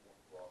some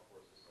point, well, of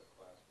course, this is a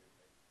class we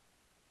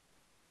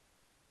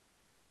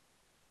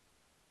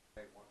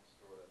may want to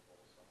store that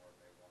total somewhere,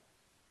 may want to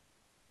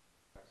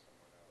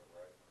somewhere now,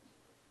 right?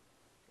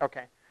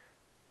 Okay.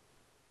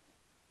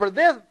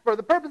 For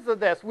the purpose of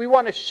this, we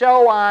want to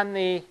show on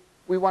the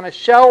we want to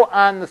show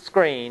on the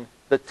screen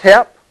the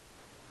tip,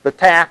 the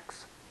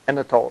tax, and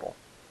the total.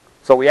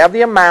 So we have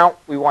the amount.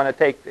 We want to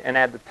take and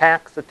add the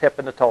tax, the tip,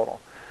 and the total.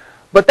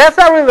 But that's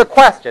not really the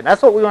question.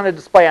 That's what we want to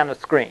display on the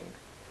screen.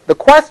 The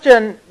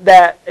question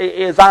that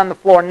is on the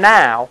floor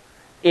now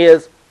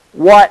is,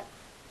 what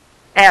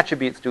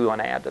attributes do we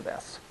want to add to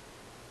this?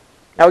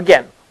 Now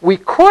again, we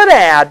could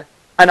add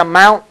an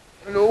amount.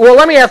 Well,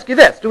 let me ask you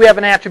this. Do we have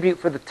an attribute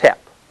for the tip?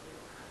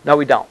 No,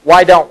 we don't.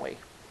 Why don't we?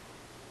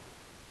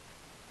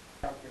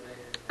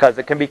 Because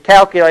it can be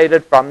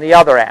calculated from the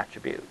other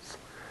attributes.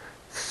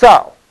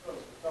 So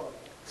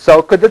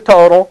could the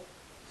total,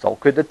 so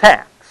could the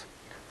tax.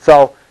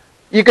 So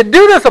you could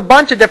do this a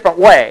bunch of different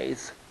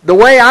ways. The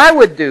way I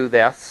would do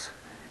this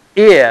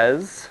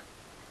is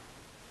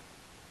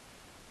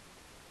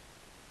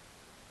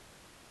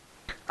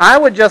I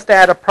would just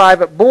add a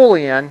private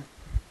Boolean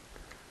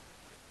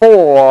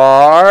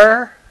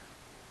for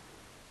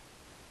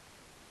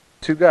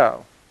to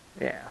go.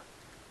 Yeah.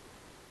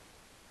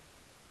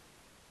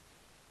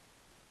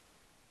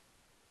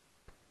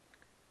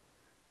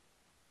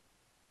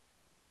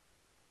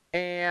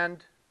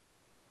 And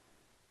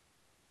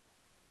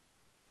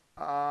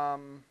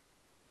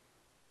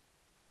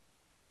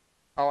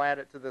I'll add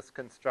it to this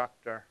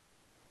constructor.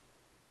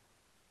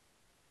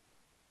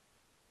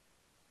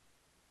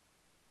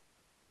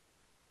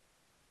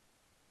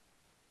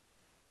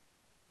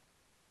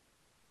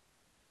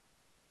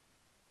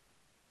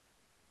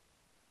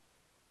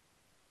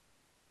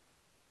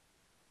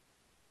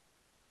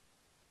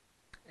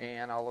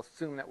 And I'll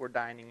assume that we're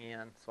dining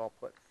in, so I'll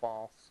put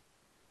false.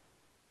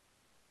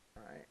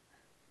 All right.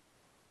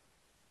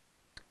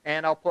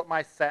 And I'll put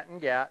my set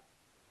and get.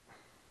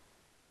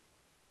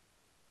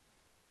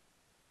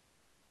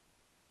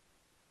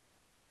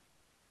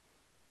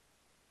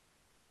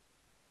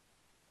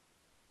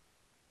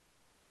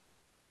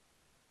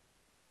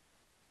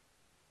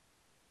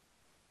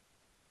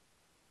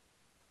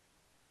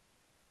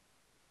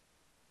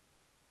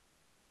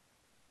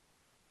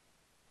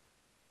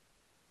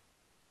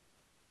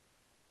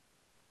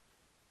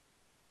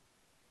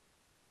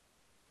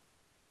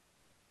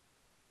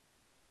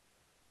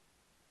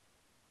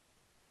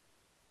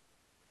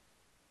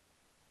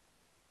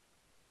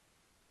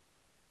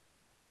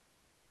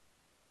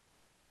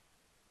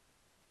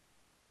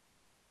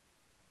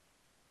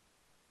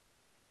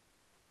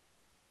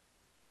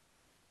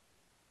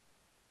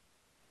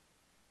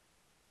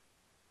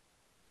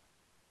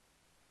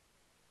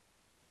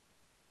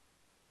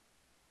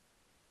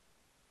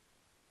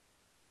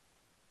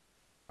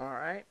 All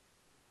right.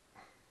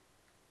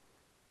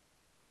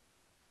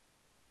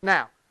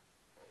 Now,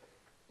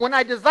 when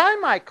I design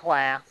my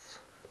class,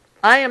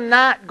 I am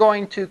not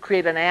going to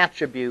create an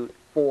attribute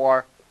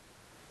for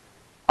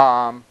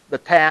the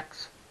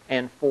tax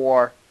and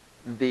for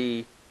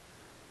the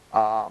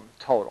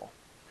total.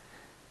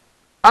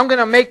 I'm going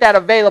to make that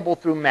available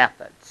through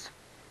methods.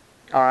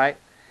 All right?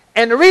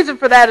 And the reason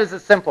for that is it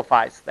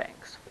simplifies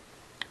things.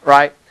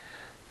 Right?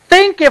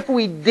 Think if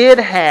we did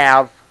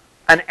have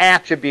an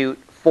attribute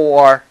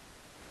for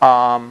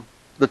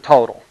the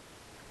total,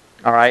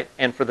 all right,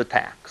 and for the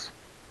tax.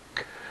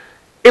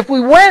 If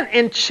we went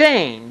and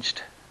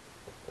changed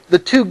the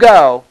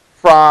to-go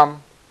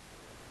from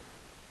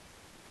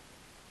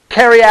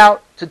carry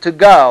out to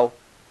go,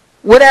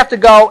 we'd have to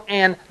go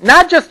and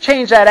not just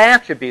change that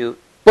attribute,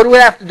 but we'd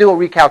have to do a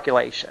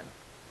recalculation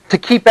to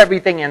keep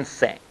everything in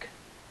sync,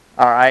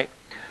 all right?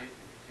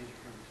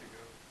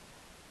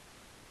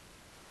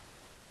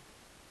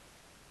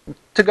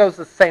 To go is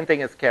the same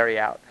thing as carry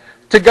out.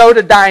 To go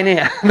to dine in.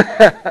 All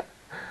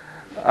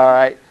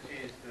right.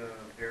 Change the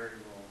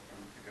variable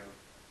from to go.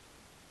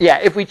 Yeah,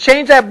 if we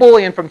change that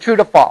Boolean from true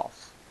to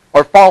false,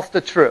 or false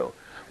to true,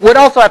 we'd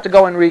also have to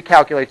go and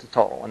recalculate the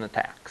total and the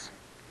tax.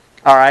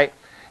 All right?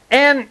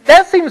 And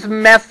that seems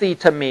messy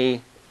to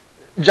me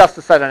just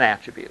to set an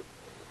attribute.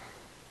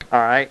 All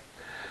right?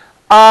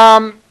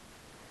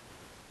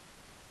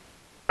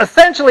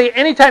 Essentially,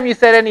 anytime you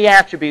set any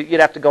attribute,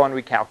 you'd have to go and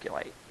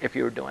recalculate if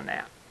you were doing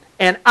that.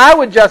 And I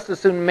would just as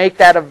soon make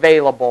that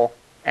available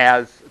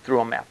as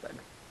through a method.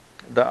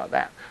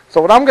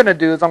 So what I'm going to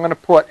do is I'm going to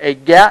put a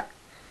get.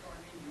 So, I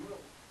mean, you will.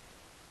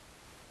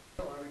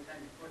 So every time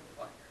you put the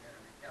button,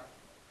 you're going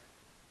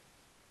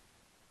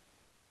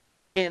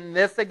to recalculate. In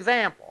this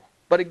example.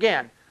 But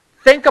again,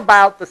 think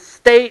about the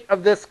state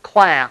of this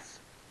class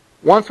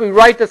once we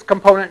write this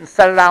component and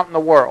set it out in the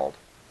world.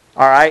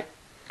 All right?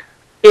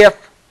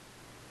 If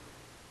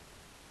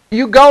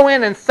you go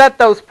in and set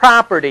those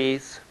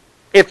properties,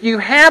 if you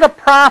had a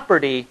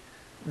property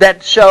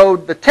that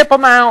showed the tip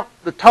amount,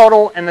 the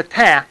total, and the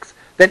tax,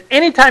 then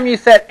anytime you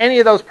set any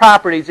of those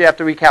properties, you have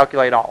to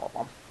recalculate all of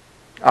them.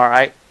 All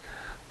right?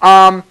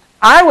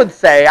 I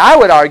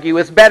would argue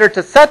it's better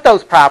to set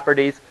those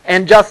properties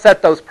and just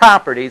set those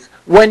properties.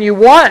 When you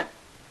want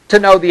to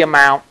know the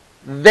amount,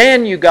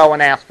 then you go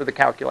and ask for the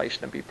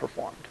calculation to be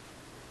performed.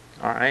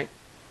 All right?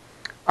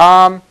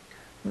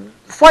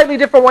 Slightly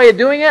different way of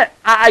doing it.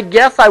 I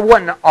guess I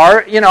wouldn't,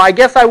 I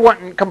guess I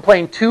wouldn't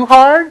complain too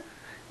hard.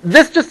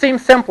 This just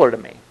seems simpler to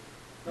me.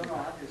 No,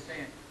 I'm just saying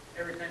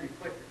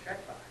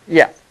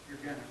Yes. you're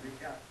going to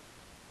recalculate.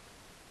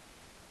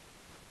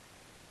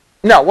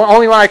 No, well,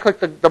 only when I click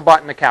the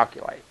button to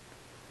calculate.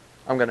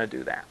 I'm going to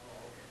do that.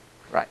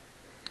 Right.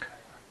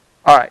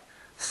 All right.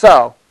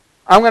 So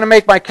I'm going to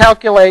make my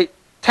calculate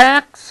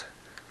tax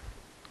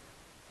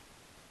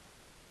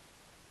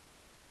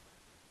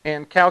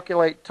and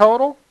calculate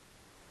total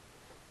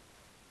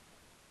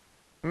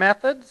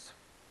methods.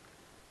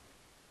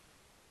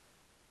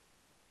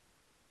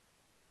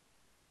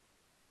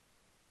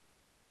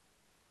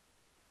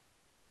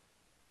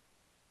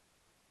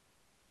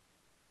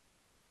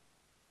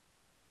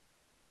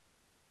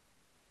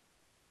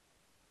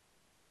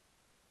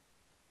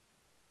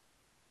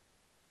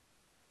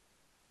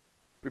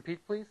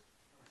 Repeat, please.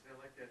 I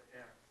like that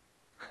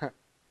act.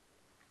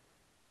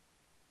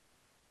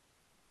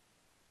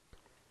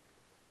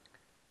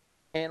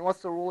 And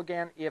what's the rule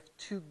again? If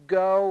to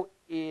go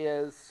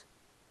is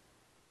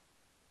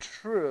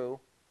true,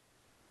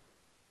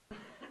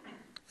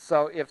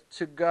 so if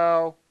to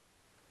go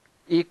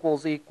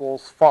equals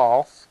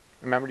false,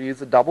 remember to use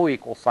the double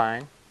equal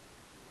sign.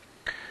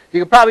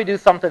 You could probably do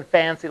something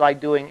fancy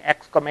like doing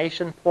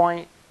exclamation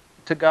point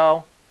to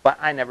go, but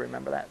I never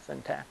remember that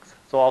syntax.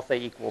 So I'll say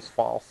equals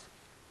false.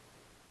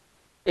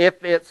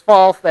 If it's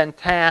false, then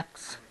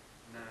tax.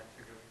 Not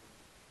to go.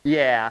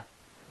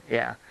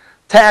 Yeah.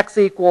 Tax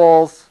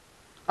equals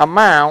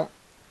amount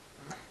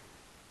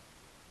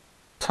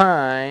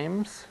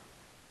times,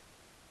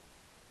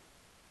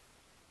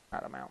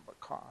 not amount but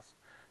cost,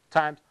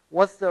 times,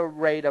 what's the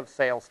rate of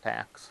sales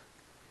tax?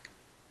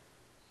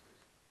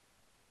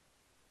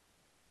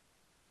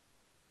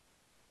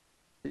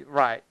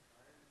 Right.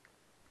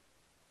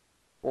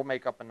 We'll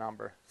make up a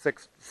number.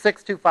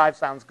 625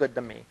 sounds good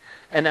to me.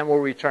 And then we'll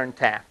return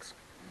tax.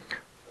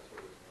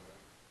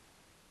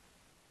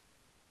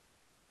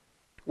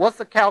 What's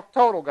the calc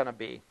total going to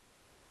be?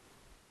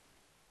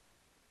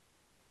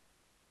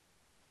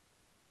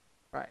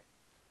 Right.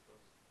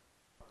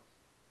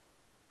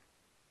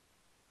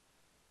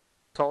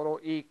 Total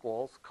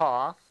equals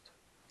cost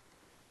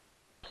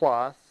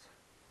plus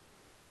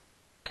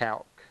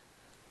calc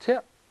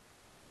tip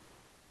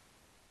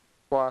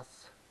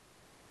plus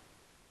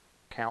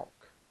calc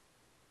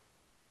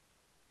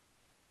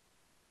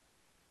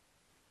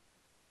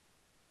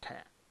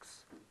tax.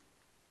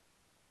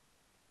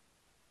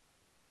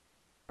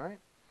 All right.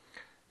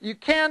 You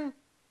can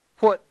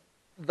put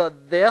the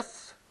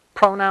this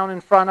pronoun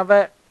in front of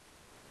it.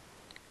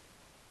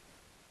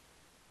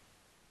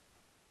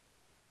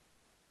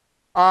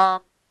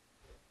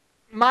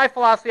 My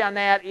philosophy on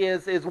that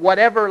is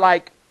whatever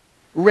like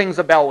rings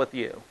a bell with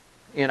you.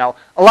 You know,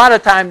 a lot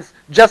of times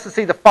just to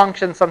see the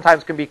function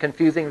sometimes can be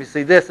confusing. If you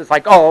see this, it's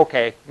like, oh,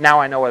 okay, now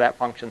I know where that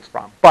function's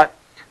from. But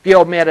if you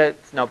omit it,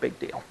 it's no big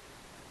deal.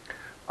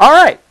 All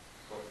right.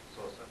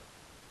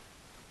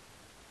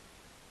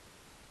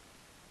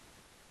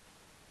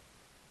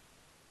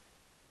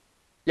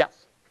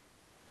 Yes.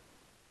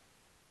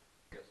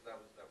 Yes, that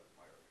was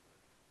my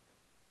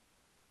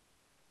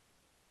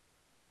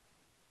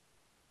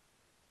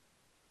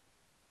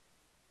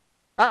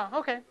argument. Oh,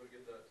 okay. So to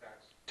get the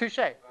tax Touche.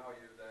 value,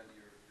 then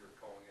you're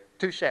calling it.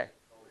 Touche. You're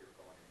calling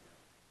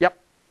it. Yep.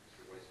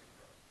 You're wasting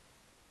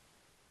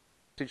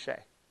cost. Touche.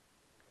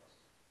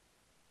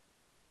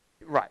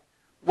 Right.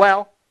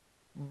 Well,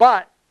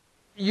 but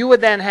you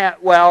would then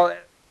have, well,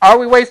 are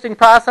we wasting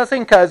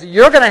processing? Because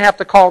you're going to have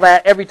to call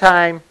that every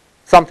time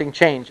something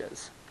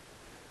changes.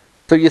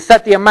 So you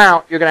set the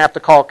amount, you're going to have to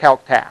call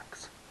calc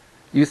tax.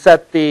 You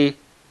set the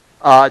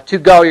to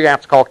go, you're going to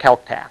have to call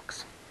calc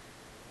tax.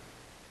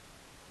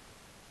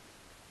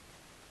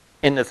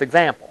 In this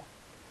example.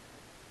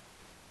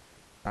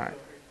 All right.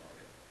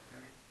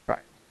 Right.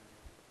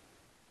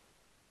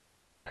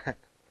 You're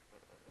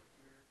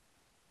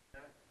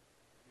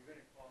going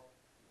to call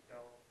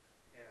calc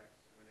tax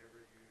whenever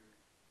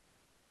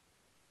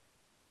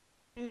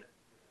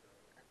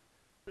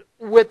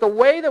you. With the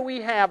way that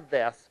we have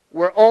this,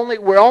 we're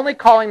only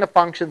calling the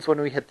functions when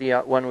we hit the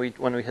when we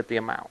hit the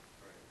amount.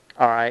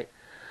 All right.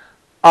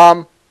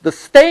 The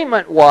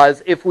statement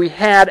was if we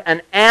had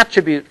an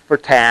attribute for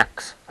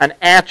tax, an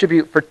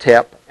attribute for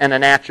tip, and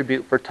an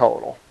attribute for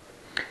total.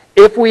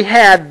 If we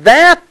had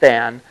that,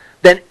 then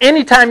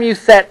anytime you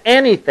set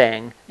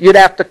anything, you'd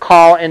have to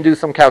call and do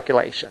some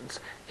calculations.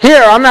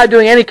 Here, I'm not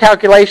doing any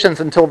calculations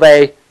until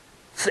they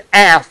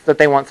ask that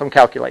they want some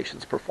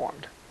calculations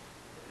performed.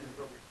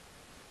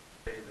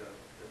 The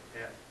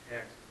tax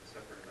is a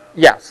separate amount.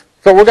 Yes.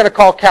 So we're going to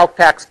call calc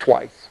tax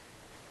twice.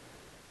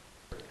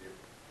 So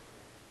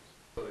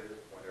they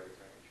just point every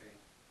time you change.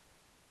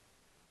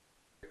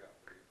 You have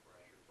to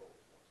refresh your totals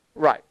once.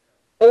 Right.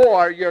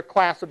 Or your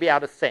class would be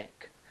out of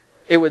sync.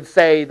 It would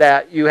say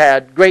that you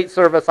had great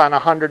service on a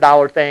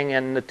 $100 thing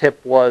and the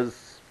tip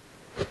was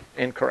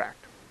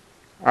incorrect.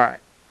 All right.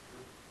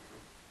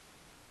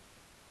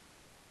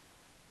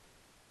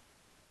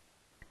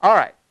 All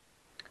right.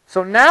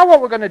 So now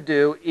what we're going to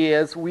do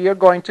is we are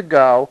going to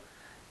go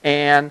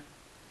and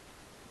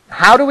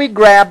how do we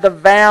grab the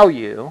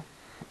value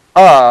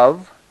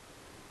of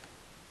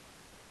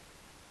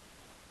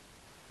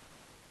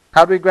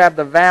How do we grab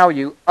the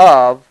value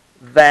of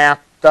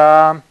that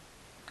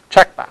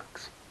checkbox?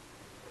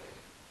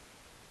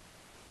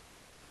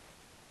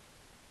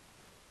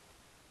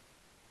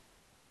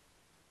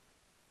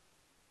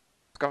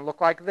 It's going to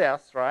look like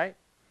this, right?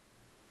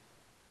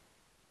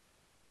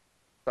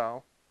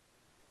 So,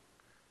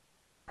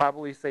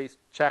 probably say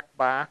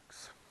checkbox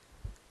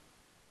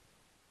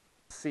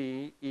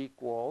C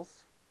equals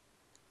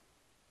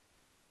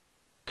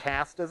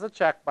cast as a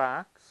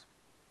checkbox.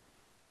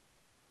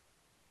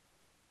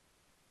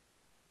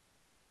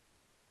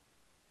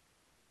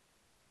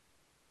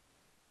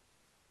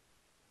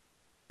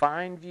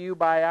 Find view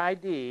by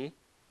ID,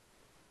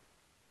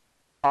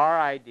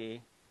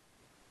 RID.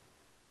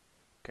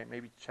 Okay,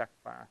 maybe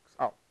checkbox.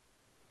 Oh.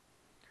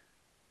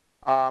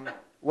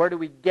 Where do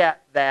we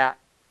get that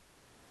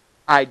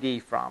ID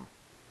from?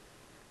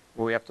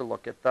 Well, we have to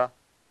look at the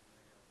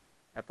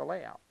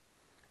layout.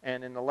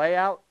 And in the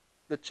layout,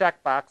 the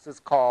checkbox is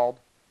called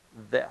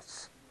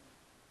this,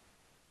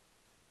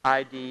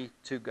 ID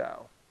to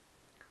go.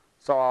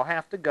 So I'll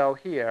have to go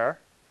here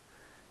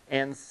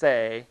and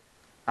say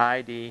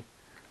ID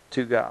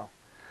to go.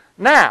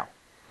 Now,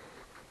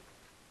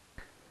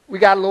 we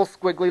got a little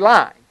squiggly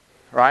line,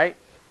 right?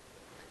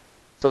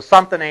 So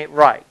something ain't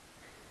right.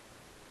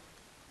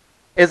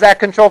 Is that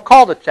control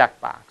called a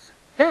checkbox?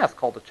 Yeah, it's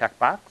called a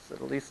checkbox.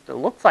 At least it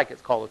looks like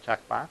it's called a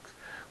checkbox.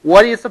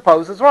 What do you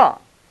suppose is wrong?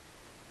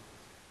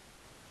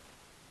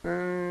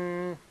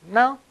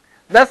 No.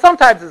 That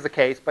sometimes is the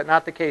case, but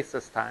not the case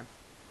this time.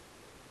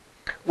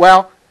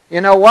 Well,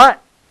 you know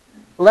what?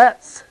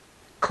 Let's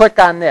click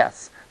on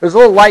this. There's a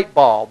little light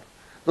bulb.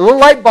 The little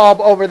light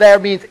bulb over there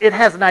means it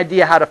has an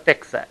idea how to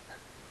fix it.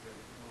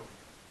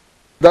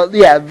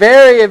 Yeah,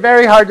 very,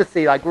 very hard to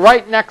see, like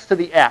right next to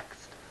the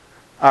X.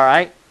 All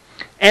right?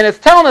 And it's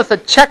telling us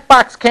that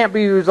checkbox can't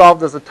be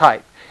resolved as a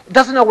type. It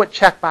doesn't know what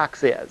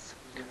checkbox is.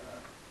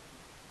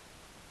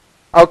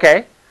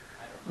 Okay.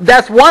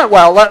 That's one.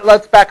 Well,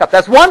 let's back up.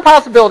 That's one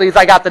possibility is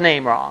I got the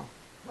name wrong.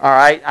 All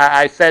right.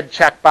 I said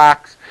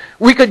checkbox.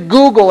 We could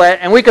Google it,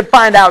 and we could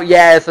find out,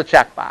 yeah, it's a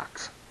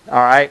checkbox. All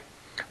right.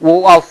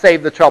 Well, I'll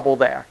save the trouble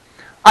there.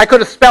 I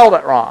could have spelled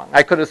it wrong.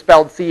 I could have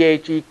spelled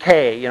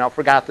C-H-E-K,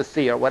 forgot the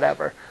C or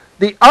whatever.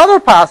 The other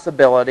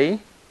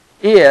possibility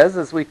is,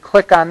 as we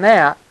click on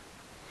that,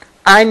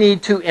 I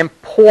need to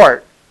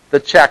import the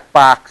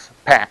checkbox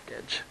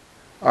package,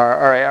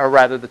 or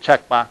rather the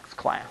checkbox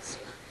class.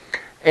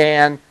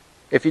 And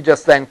if you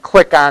just then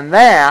click on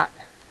that,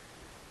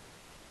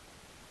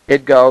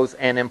 it goes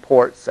and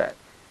imports it.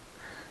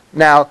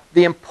 Now,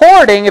 the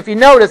importing, if you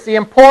notice, the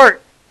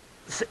import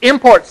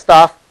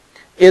stuff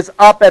is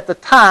up at the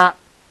top,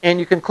 and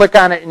you can click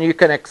on it and you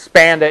can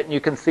expand it and you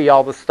can see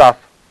all the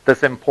stuff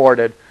that's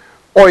imported.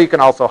 Or you can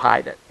also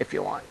hide it if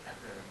you want.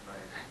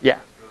 Yeah.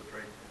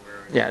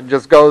 Yeah, it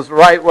just goes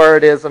right where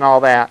it is and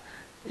all that.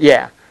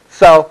 Yeah.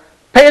 So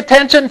pay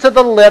attention to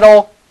the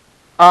little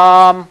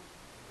light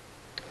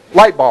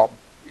bulb.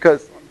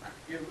 Because Do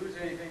you lose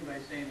anything by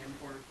saying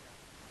import?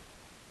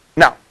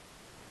 No.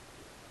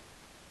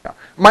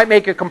 Might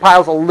make your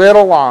compiles a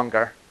little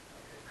longer,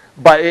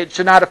 but it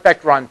should not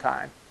affect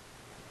runtime.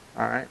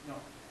 All right? No.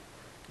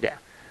 Yeah.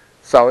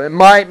 So it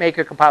might make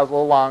your compiles a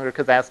little longer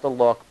because it has to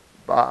look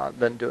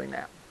than doing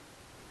that.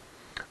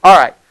 All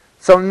right.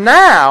 So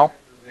now,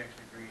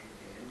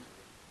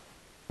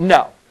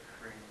 no.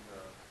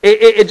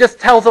 It just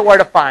tells it where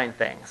to find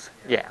things.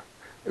 Yeah.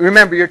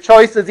 Remember, your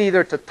choice is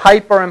either to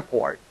type or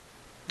import.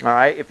 All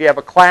right. If you have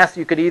a class,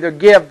 you could either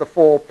give the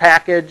full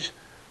package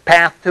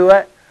path to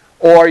it,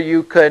 or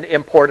you could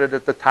import it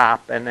at the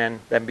top and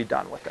then be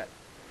done with it.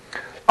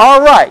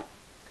 All right.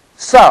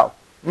 So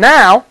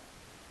now,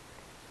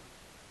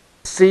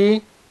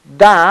 C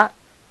dot,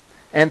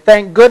 and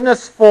thank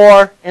goodness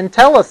for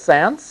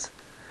IntelliSense,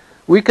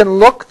 we can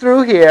look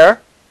through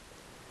here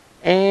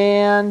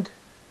and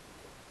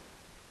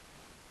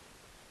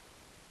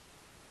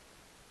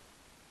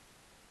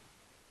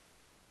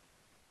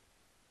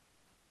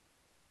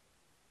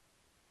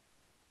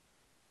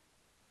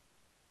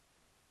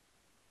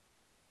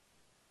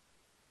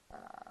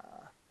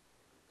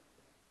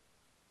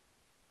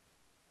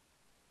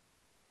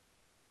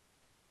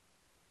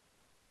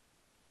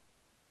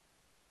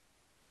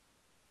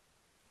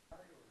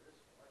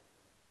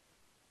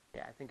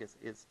yeah, I think it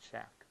is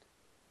checked.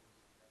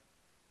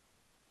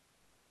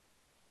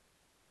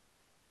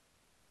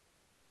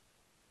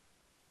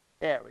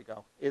 There we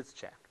go. Is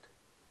checked.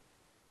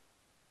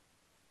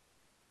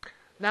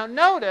 Now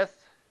notice,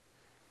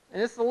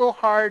 and this is a little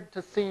hard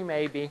to see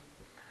maybe,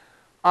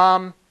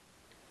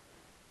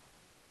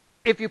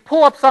 if you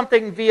pull up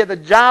something via the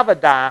Java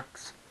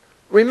docs,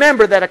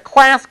 remember that a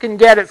class can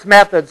get its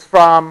methods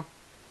can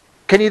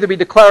either be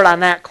declared on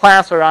that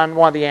class or on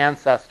one of the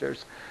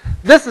ancestors.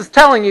 This is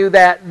telling you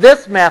that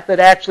this method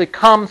actually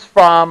comes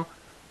from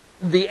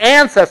the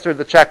ancestor of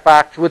the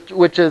checkbox,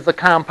 which is the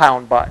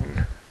compound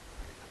button.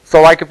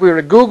 So like if we were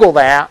to Google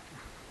that,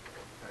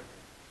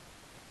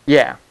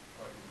 yeah,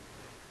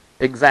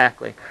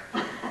 exactly.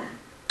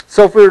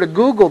 So if we were to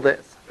Google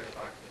this,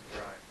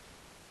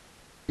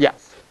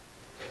 yes.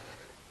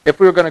 if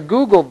we were going to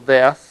Google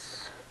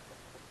this,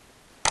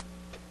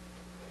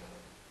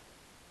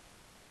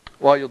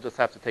 well, you'll just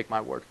have to take my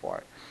word for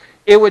it.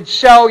 It would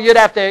show, you'd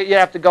have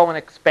to go and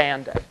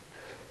expand it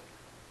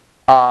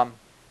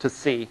to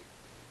see.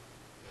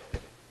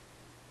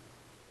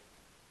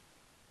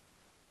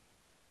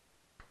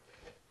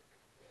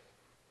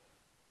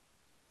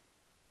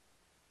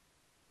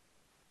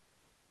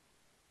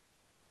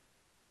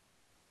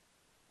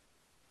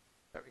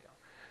 There we go.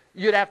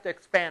 You'd have to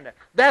expand it.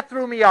 That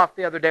threw me off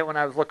the other day when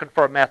I was looking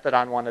for a method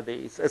on one of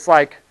these. It's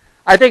like,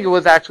 I think it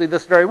was actually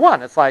this very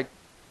one. It's like,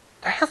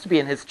 there has to be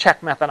in his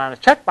check method on his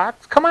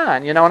checkbox. Come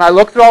on, you know. And I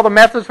looked through all the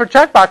methods for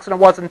checkbox, and it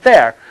wasn't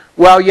there.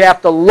 Well, you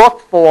have to look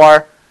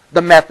for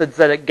the methods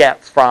that it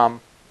gets from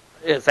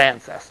its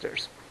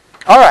ancestors.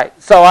 All right,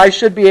 so I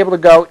should be able to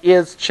go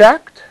is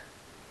checked.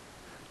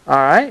 All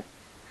right,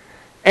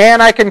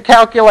 and I can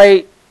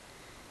calculate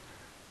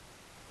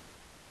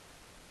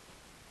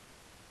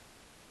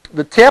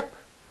the tip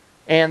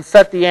and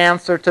set the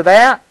answer to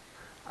that.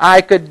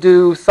 I could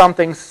do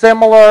something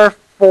similar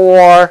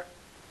for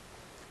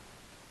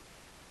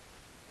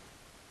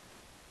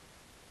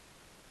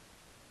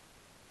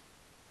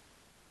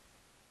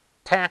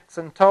tax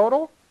and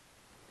total.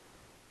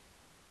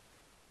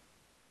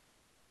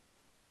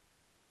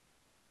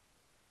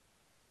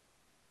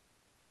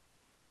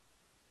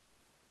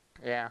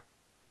 Yeah.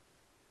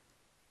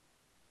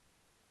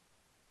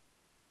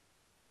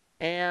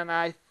 And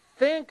I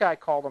think I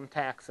call them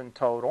tax and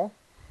total.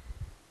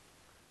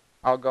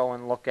 I'll go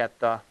and look at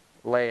the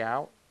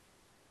layout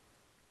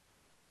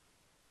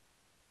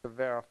to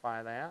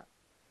verify that.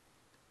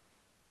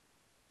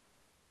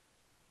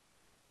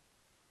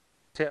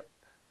 Tip,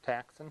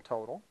 tax, and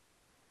total.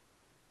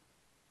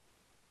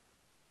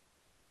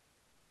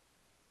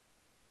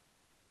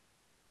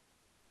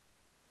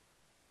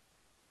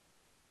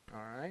 All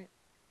right.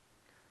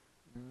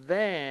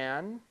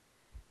 Then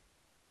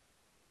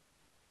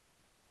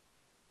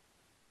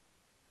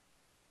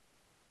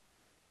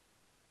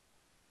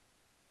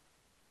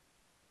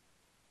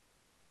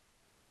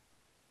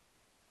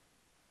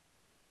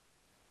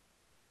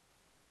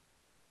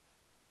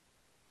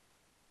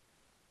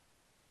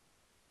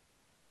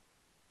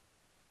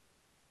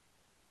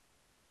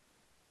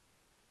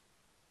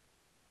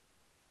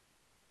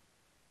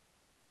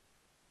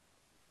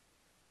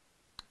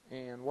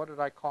and what did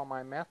I call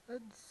my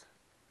methods?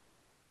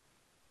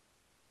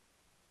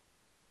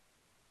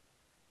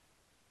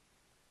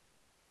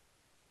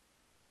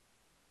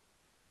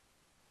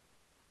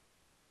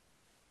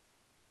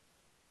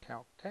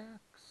 Calc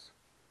tax,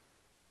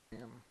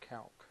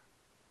 calc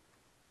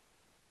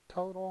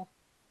total,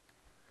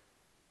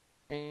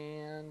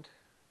 and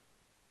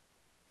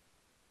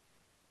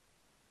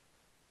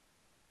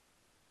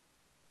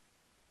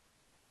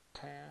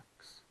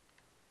tax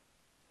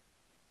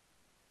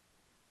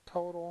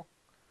total.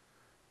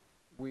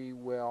 We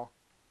will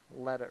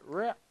let it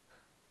rip.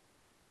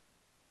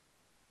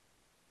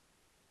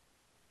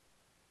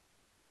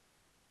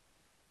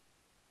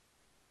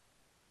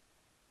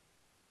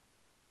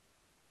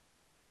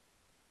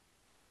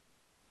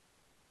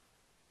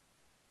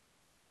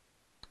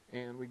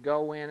 And we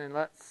go in and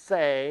let's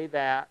say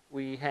that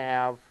we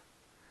have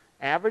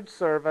average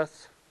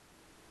service,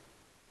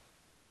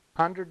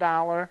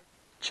 $100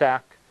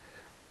 check,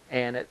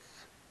 and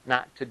it's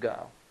not to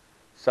go.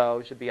 So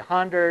it should be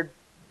 100,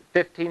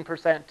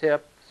 15%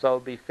 tip, so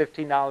it'd be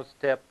 $15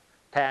 tip.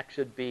 Tax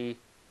should be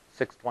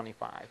 $625.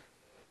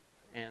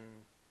 And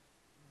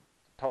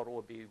total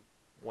would be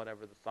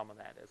whatever the sum of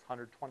that is,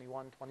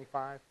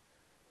 $121.25.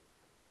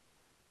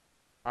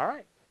 All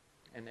right,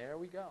 and there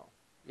we go.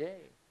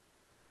 Yay.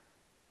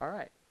 All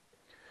right.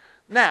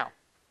 Now,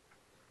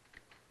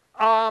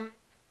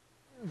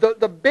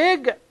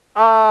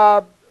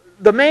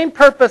 the main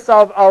purpose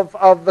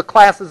of the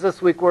classes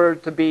this week were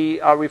to be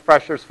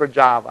refreshers for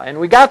Java, and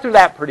we got through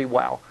that pretty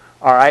well.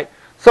 All right.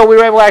 So we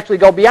were able to actually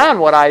go beyond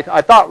what I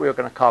thought we were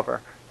going to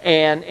cover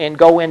and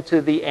go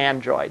into the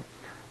Android.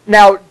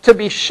 Now, to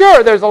be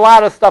sure, there's a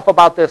lot of stuff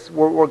about this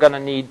we're going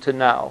to need to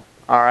know.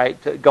 All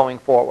right, going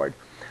forward.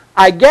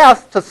 I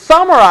guess to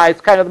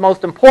summarize kind of the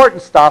most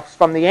important stuff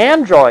from the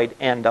Android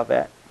end of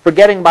it,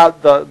 forgetting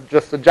about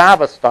just the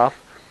Java stuff,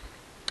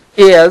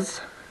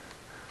 is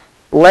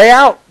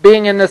layout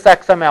being in this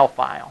XML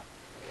file.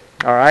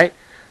 All right,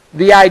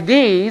 the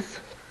IDs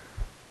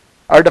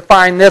are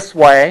defined this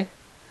way.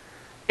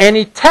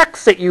 Any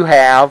text that you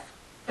have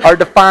are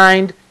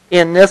defined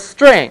in this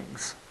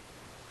strings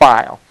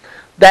file.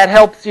 That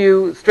helps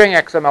you, string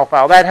XML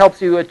file, that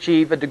helps you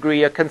achieve a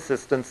degree of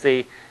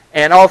consistency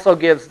and also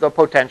gives the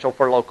potential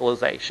for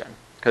localization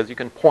because you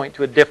can point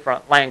to a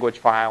different language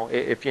file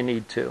if you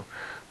need to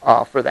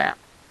for that.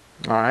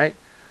 All right.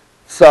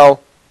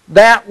 So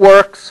that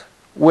works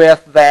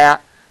with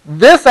that.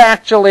 This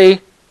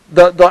actually,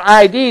 the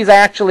IDs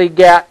actually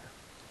get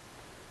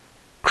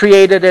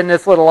created in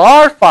this little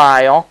R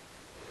file,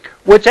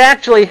 which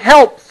actually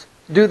helps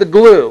do the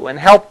glue and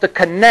help to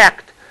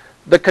connect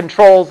the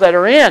controls that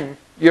are in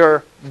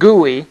your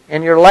GUI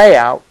and your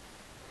layout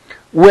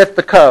with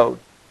the code.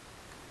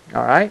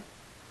 All right?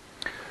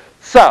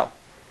 So,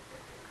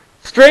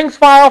 strings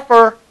file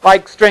for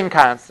like string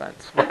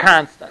constants, for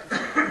constants.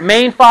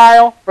 Main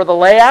file for the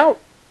layout.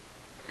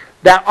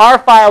 That R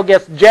file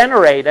gets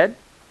generated.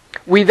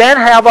 We then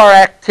have our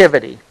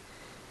activity.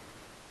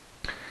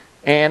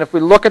 And if we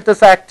look at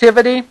this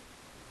activity,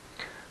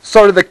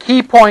 sort of the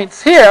key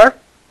points here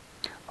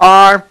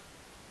are,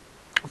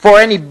 for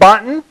any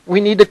button,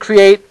 we need to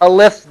create a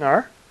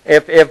listener.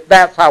 If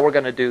that's how we're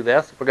going to do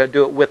this, if we're going to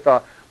do it with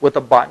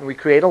a button, we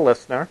create a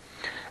listener.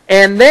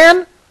 And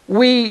then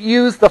we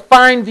use the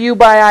find view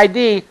by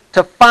ID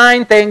to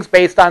find things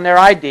based on their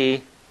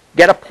ID,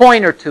 get a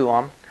pointer to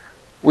them.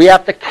 We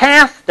have to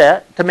cast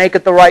it to make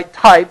it the right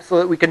type so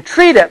that we can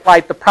treat it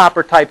like the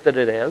proper type that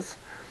it is.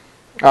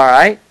 All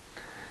right?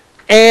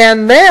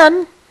 And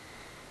then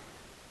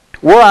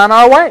we're on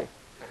our way.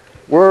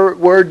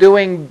 We're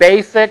doing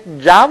basic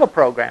Java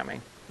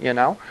programming, you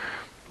know.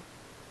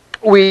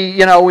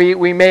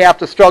 We may have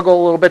to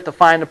struggle a little bit to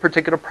find a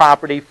particular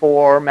property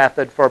for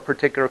method for a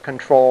particular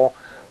control,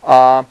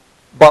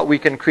 but we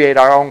can create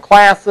our own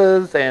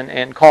classes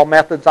and call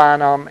methods on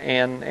them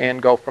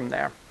and go from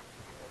there.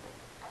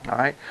 All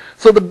right.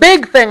 So the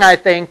big thing, I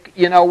think,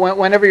 you know,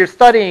 whenever you're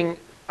studying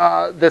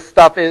this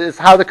stuff is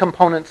how the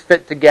components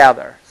fit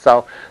together.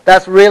 So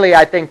that's really,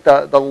 I think,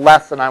 the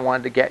lesson I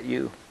wanted to get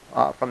you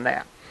from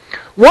that.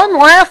 One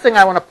last thing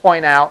I want to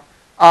point out,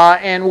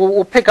 and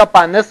we'll pick up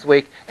on this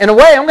week. In a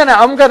way, I'm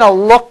gonna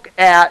look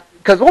at,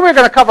 because what we're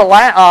going to cover,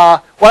 what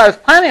I was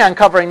planning on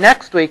covering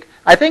next week,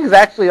 I think is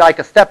actually like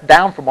a step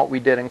down from what we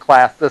did in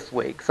class this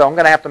week. So I'm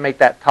going to have to make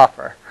that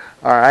tougher.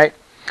 All right.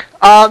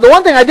 The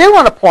one thing I did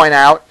want to point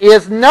out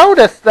is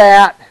notice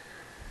that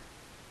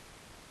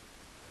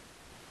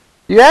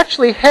you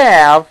actually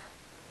have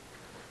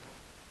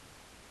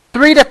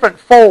 3 different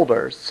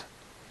folders.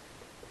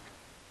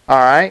 All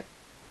right.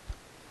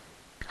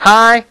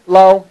 High,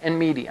 low, and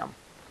medium.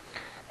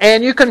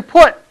 And you can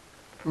put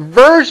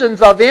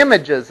versions of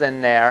images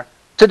in there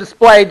to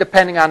display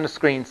depending on the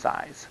screen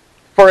size.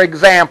 For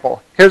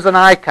example, here's an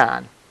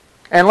icon.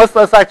 And let's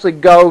actually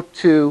go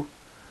to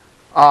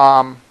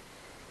let's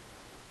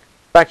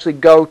actually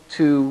go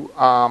to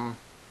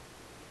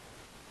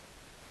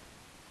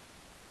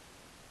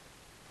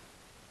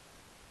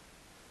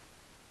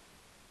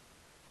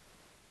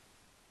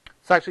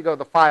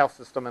the file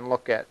system and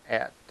look at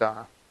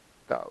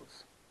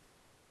those.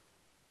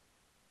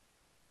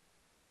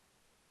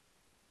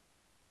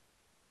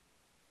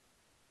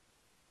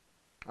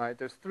 All right,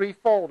 there's 3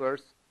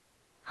 folders,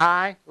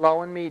 high,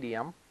 low, and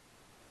medium.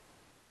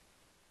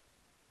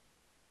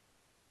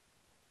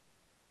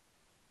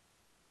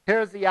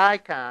 Here's the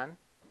icon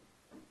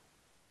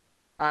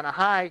on a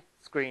high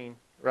screen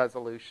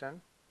resolution.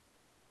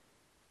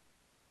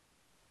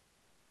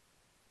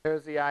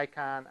 Here's the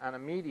icon on a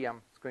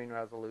medium screen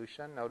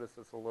resolution. Notice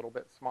it's a little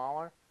bit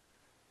smaller.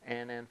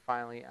 And then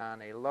finally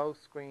on a low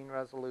screen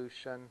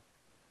resolution,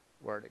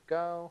 where'd it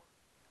go?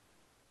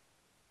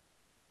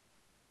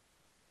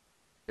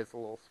 It's a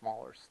little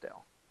smaller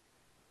still.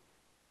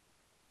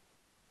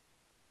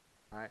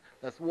 All right.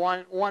 That's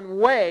one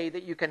way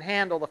that you can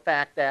handle the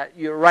fact that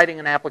you're writing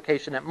an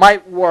application that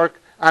might work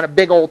on a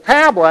big old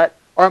tablet,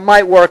 or it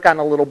might work on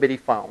a little bitty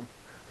phone,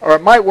 or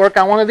it might work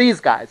on one of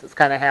these guys. It's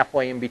kind of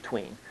halfway in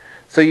between.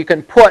 So you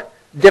can put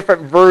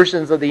different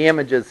versions of the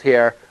images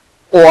here,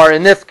 or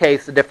in this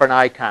case, the different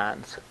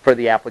icons for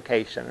the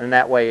application, and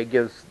that way it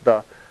gives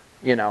the,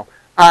 you know,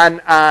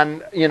 on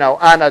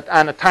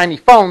a tiny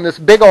phone, this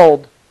big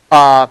old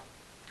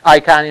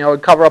icon, you know,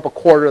 would cover up a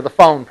quarter of the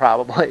phone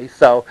probably.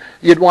 So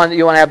you want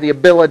to have the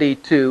ability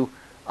to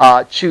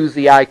choose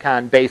the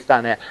icon based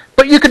on that.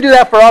 But you could do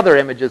that for other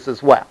images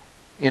as well.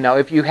 You know,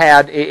 if you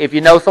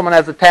know someone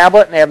has a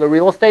tablet and they have the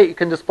real estate, you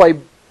can display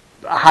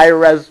higher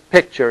res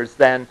pictures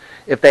than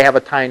if they have a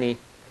tiny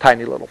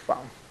little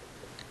phone.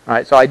 All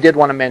right. So I did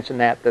want to mention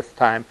that this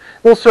time.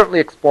 We'll certainly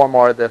explore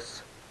more of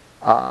this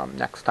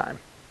next time.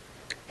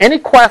 Any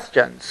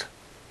questions?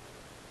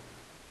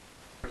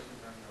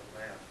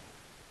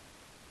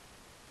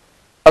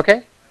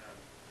 Okay.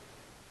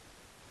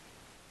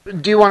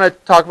 Do you want to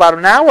talk about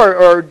them now,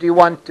 or do you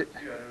want to? Yeah,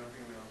 I don't know if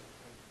anyone else.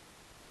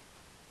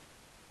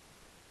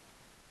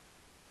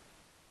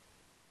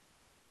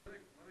 One of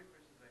the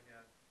questions I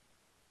had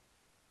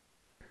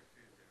next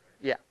Tuesday,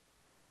 right? Yeah.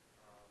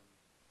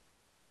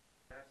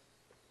 Last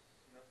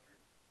semester,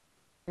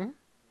 Mm-hmm.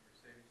 we were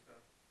saving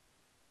stuff.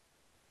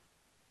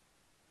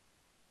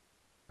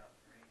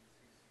 Rain,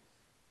 CCs,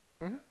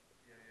 Mm-hmm.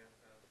 CISS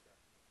stuff.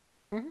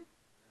 Mm-hmm.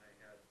 And I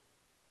had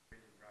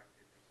graded rock,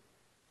 paper,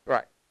 scissors.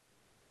 Right.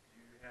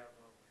 Do you have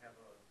a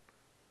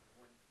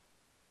one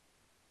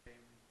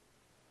same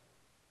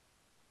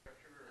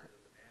structure, or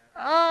does it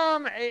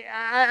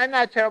add? I'm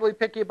not terribly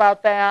picky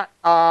about that.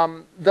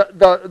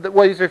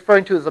 What he's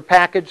referring to is a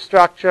package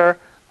structure.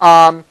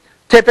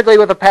 Typically,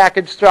 with a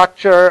package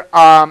structure,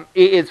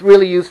 it's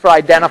really used for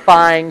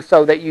identifying,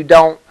 so that you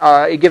don't.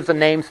 It gives a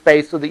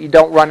namespace so that you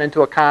don't run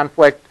into a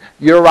conflict.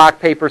 Your rock,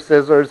 paper,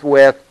 scissors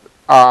with,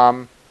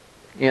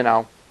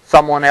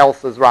 someone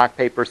else's rock,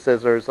 paper,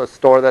 scissors, a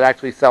store that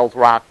actually sells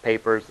rock,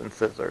 papers, and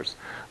scissors,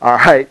 all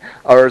right,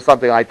 or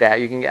something like that.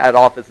 You can get at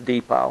Office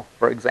Depot,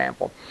 for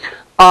example.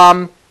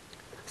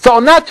 So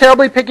I'm not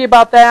terribly picky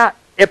about that.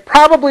 It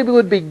probably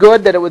would be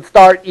good that it would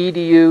start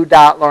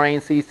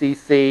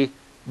edu.lorainccc.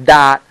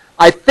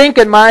 I think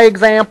in my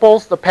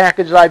examples, the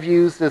package that I've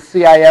used is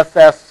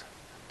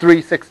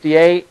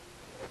CISS368,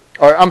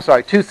 or I'm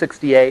sorry,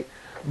 268,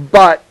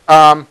 but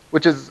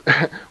which is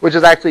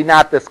actually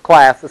not this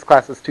class. This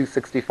class is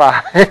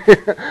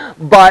 265,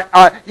 but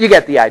you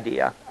get the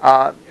idea. You don't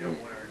want to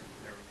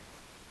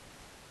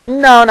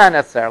everything. No, not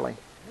necessarily.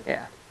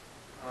 Yeah.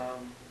 The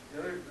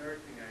other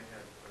thing I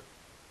had was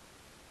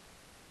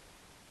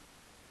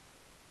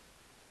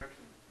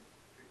instructions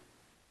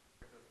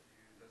to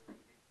use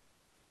SDK.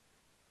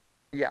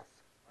 Yes.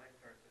 Mine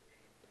starts at 8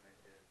 and I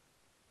did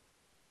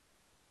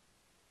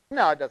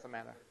No, it doesn't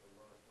matter. the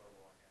lowest level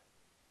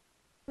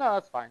I had. No,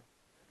 that's fine.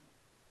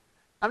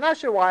 I'm not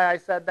sure why I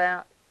said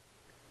that.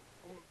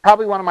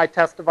 Probably one of my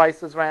test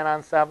devices ran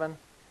on 7.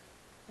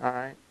 All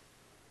right.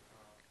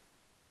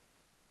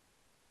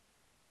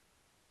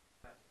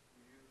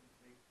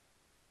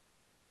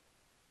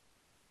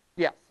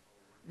 Yes.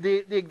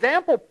 The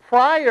example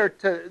prior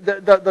to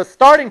the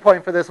starting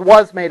point for this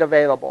was made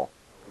available,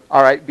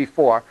 all right,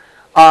 before.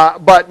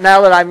 But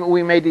now that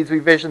we made these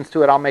revisions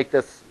to it, I'll make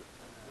this.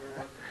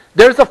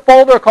 There's a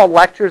folder called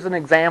Lectures and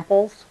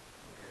Examples,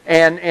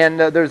 and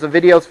there's the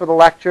videos for the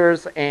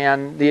lectures,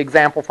 and the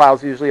example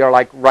files usually are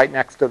like right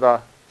next to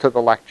the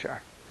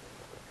lecture.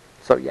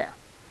 So yeah.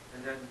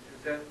 And then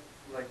is that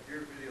like your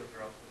videos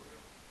are also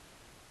available?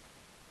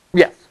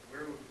 Yes.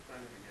 Where would we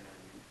find them again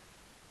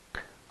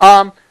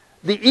on YouTube?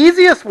 The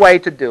easiest way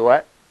to do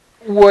it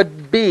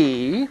would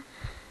be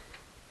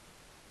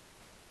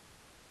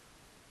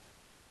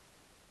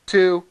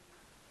to,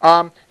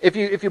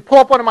 if you pull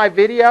up one of my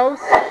videos,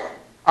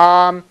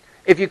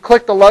 if you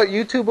click the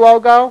YouTube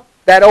logo,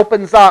 that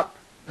opens up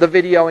the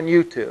video in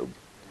YouTube.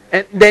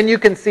 And then you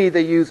can see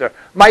the user.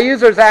 My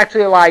user is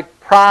actually like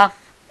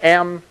Prof.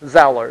 M.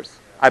 Zellers,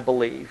 I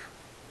believe.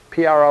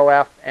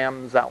 Prof.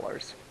 M.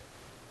 Zellers.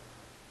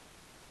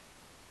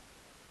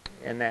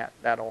 And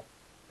that'll...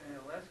 And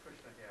the last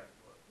question I had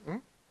was, okay,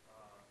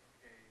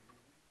 you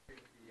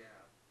create the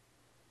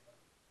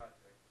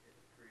project, it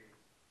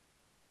creates.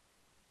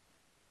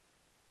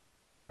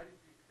 How did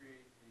you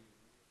create the?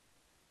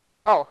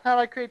 Oh, how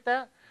do I create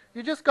that?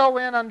 You just go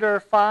in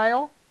under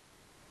File,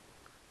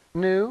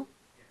 New.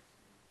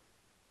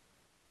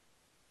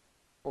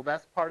 Well,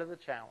 that's part of the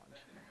challenge.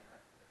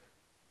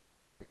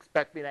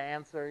 Expect me to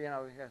answer,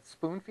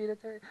 spoon feed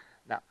it to you?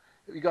 No.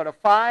 You go to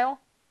File,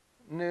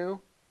 New,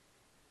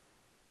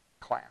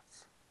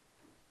 Class.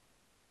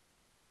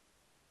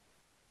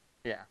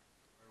 Yeah.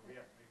 We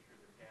have to make sure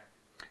the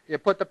package. You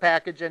put the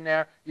package in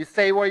there. You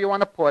say where you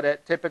want to put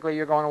it.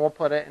 Typically, we'll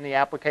put it in the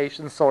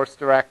application source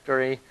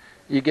directory.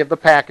 You give the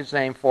package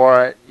name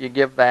for it. You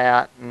give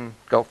that and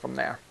go from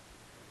there.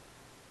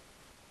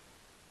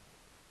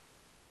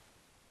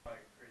 By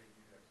creating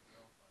new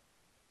XML files.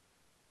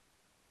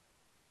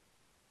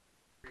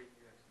 Create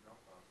new XML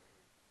files.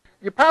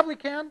 You probably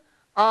can.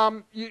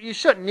 You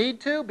shouldn't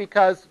need to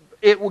because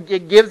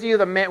it gives you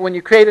when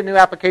you create a new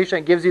application,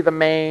 it gives you the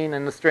main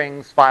and the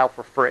strings file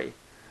for free.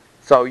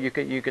 So you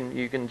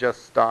can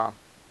just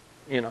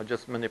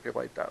just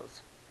manipulate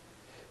those.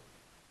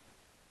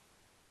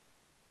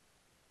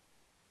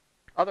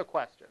 Other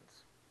questions?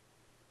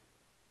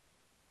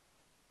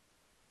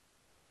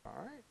 All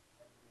right.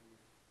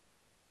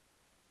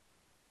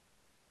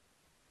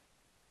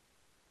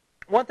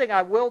 One thing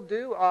I will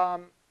do.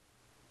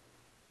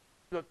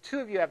 Two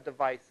of you have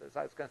devices.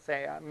 I was going to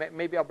say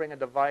maybe I'll bring a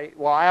device.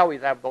 Well, I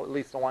always have at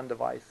least one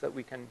device that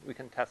we can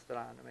test it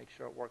on to make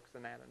sure it works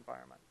in that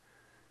environment.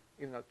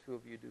 Even though two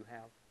of you do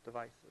have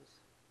devices.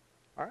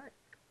 All right.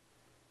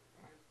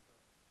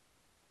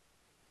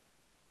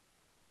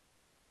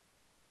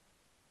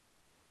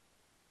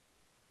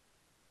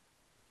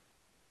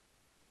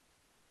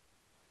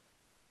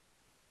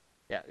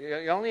 Yeah,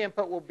 your only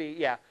input will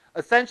be,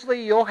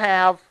 essentially you'll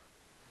have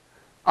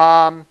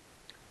a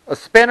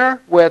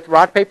spinner with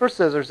rock, paper,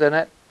 scissors in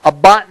it, a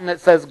button that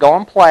says go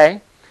and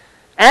play.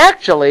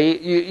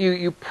 Actually,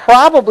 you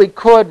probably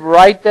could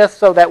write this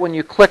so that when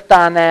you clicked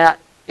on that,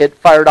 it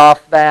fired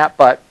off that,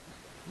 but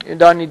you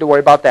don't need to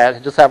worry about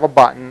that. Just have a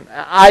button.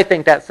 I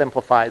think that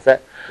simplifies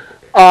it.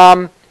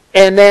 And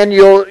then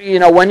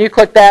when you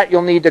click that,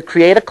 you'll need to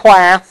create a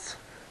class,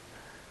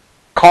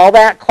 call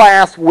that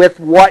class with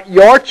what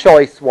your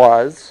choice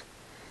was,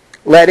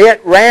 let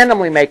it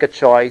randomly make a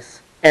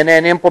choice, and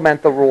then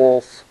implement the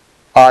rules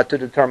to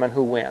determine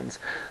who wins.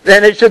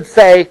 Then it should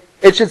say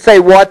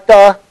what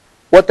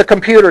the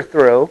computer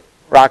threw,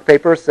 rock,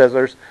 paper, or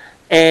scissors,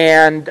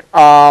 and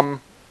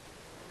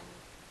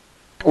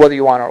whether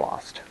you won or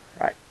lost.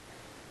 Right.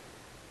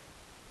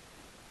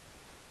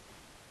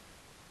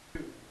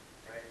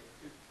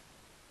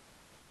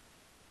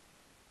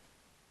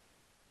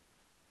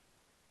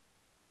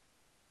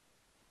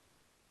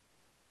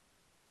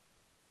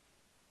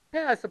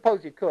 Yeah, I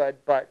suppose you could,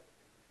 but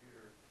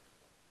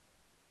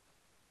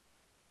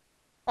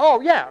Oh,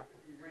 yeah.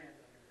 You ran it.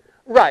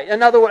 Right.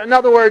 In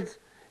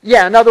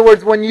other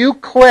words, when you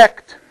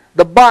clicked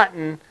the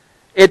button,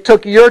 it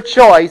took your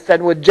choice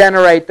and would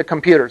generate the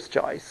computer's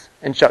choice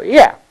and show you.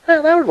 Yeah,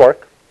 that would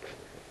work.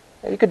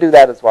 Yeah, you could do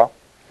that as well.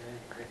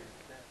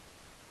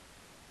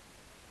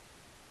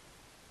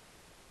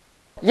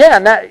 Yeah,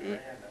 and that.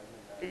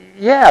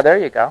 Yeah, there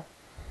you go.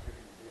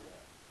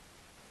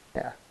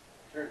 Yeah.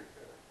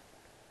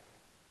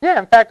 Yeah.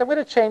 In fact, I'm going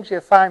to change the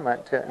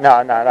assignment to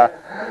no.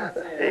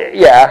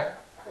 Yeah.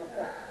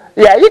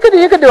 Yeah, you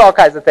could do all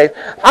kinds of things.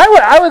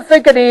 I was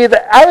thinking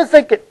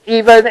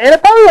even, and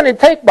it probably wouldn't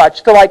take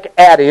much to like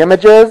add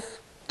images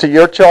to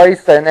your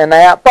choice and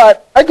that.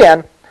 But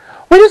again,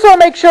 we just want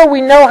to make sure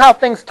we know how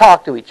things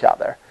talk to each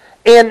other.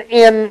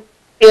 In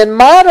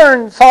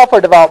modern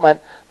software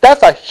development,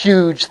 that's a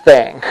huge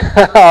thing.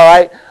 All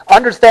right,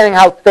 understanding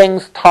how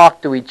things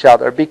talk to each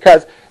other,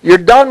 because you're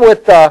done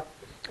with the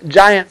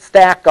giant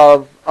stack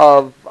of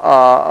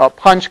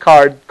punch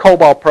card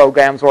COBOL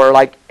programs where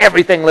like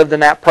everything lived in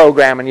that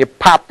program and you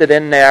popped it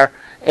in there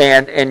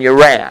and you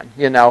ran.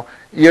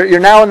 You're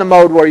now in the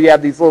mode where you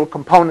have these little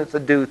components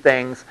that do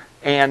things,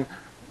 and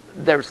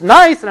there's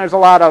nice and there's a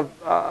lot of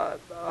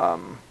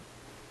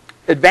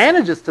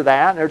advantages to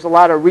that, and there's a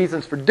lot of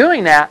reasons for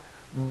doing that,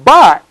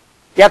 but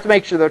you have to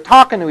make sure they're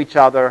talking to each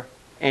other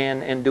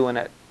and doing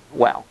it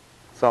well.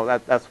 So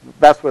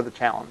that's where the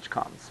challenge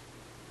comes.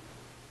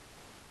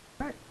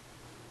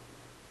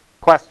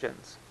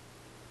 Questions?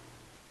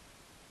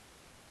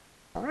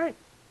 All right.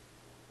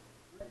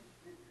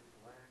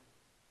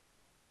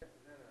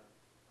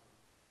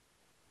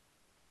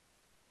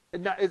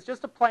 No, it's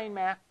just a plain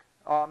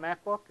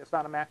MacBook. It's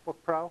not a MacBook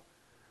Pro.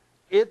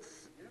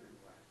 It's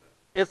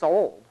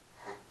old.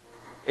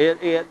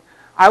 I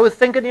was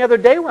thinking the other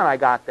day when I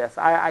got this.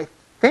 I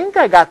think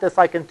I got this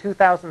like in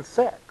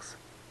 2006.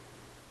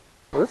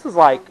 Well,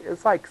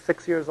 it's like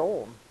 6 years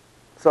old.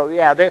 So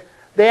yeah,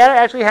 they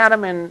actually had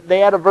them in. They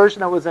had a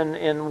version that was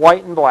in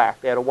white and black.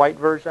 They had a white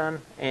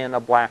version and a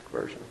black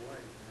version.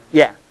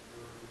 Yeah,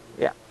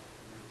 yeah.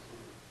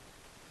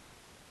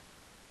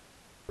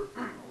 Where's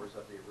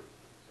that?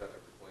 Is that a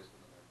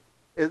replacement in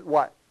there? Is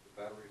what?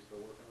 The battery still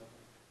working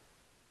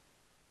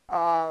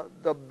on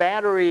it? The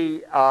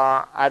battery,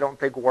 I don't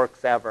think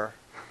works ever.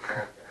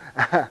 Oh,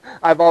 okay.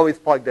 I've always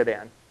plugged it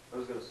in. I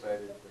was going to say,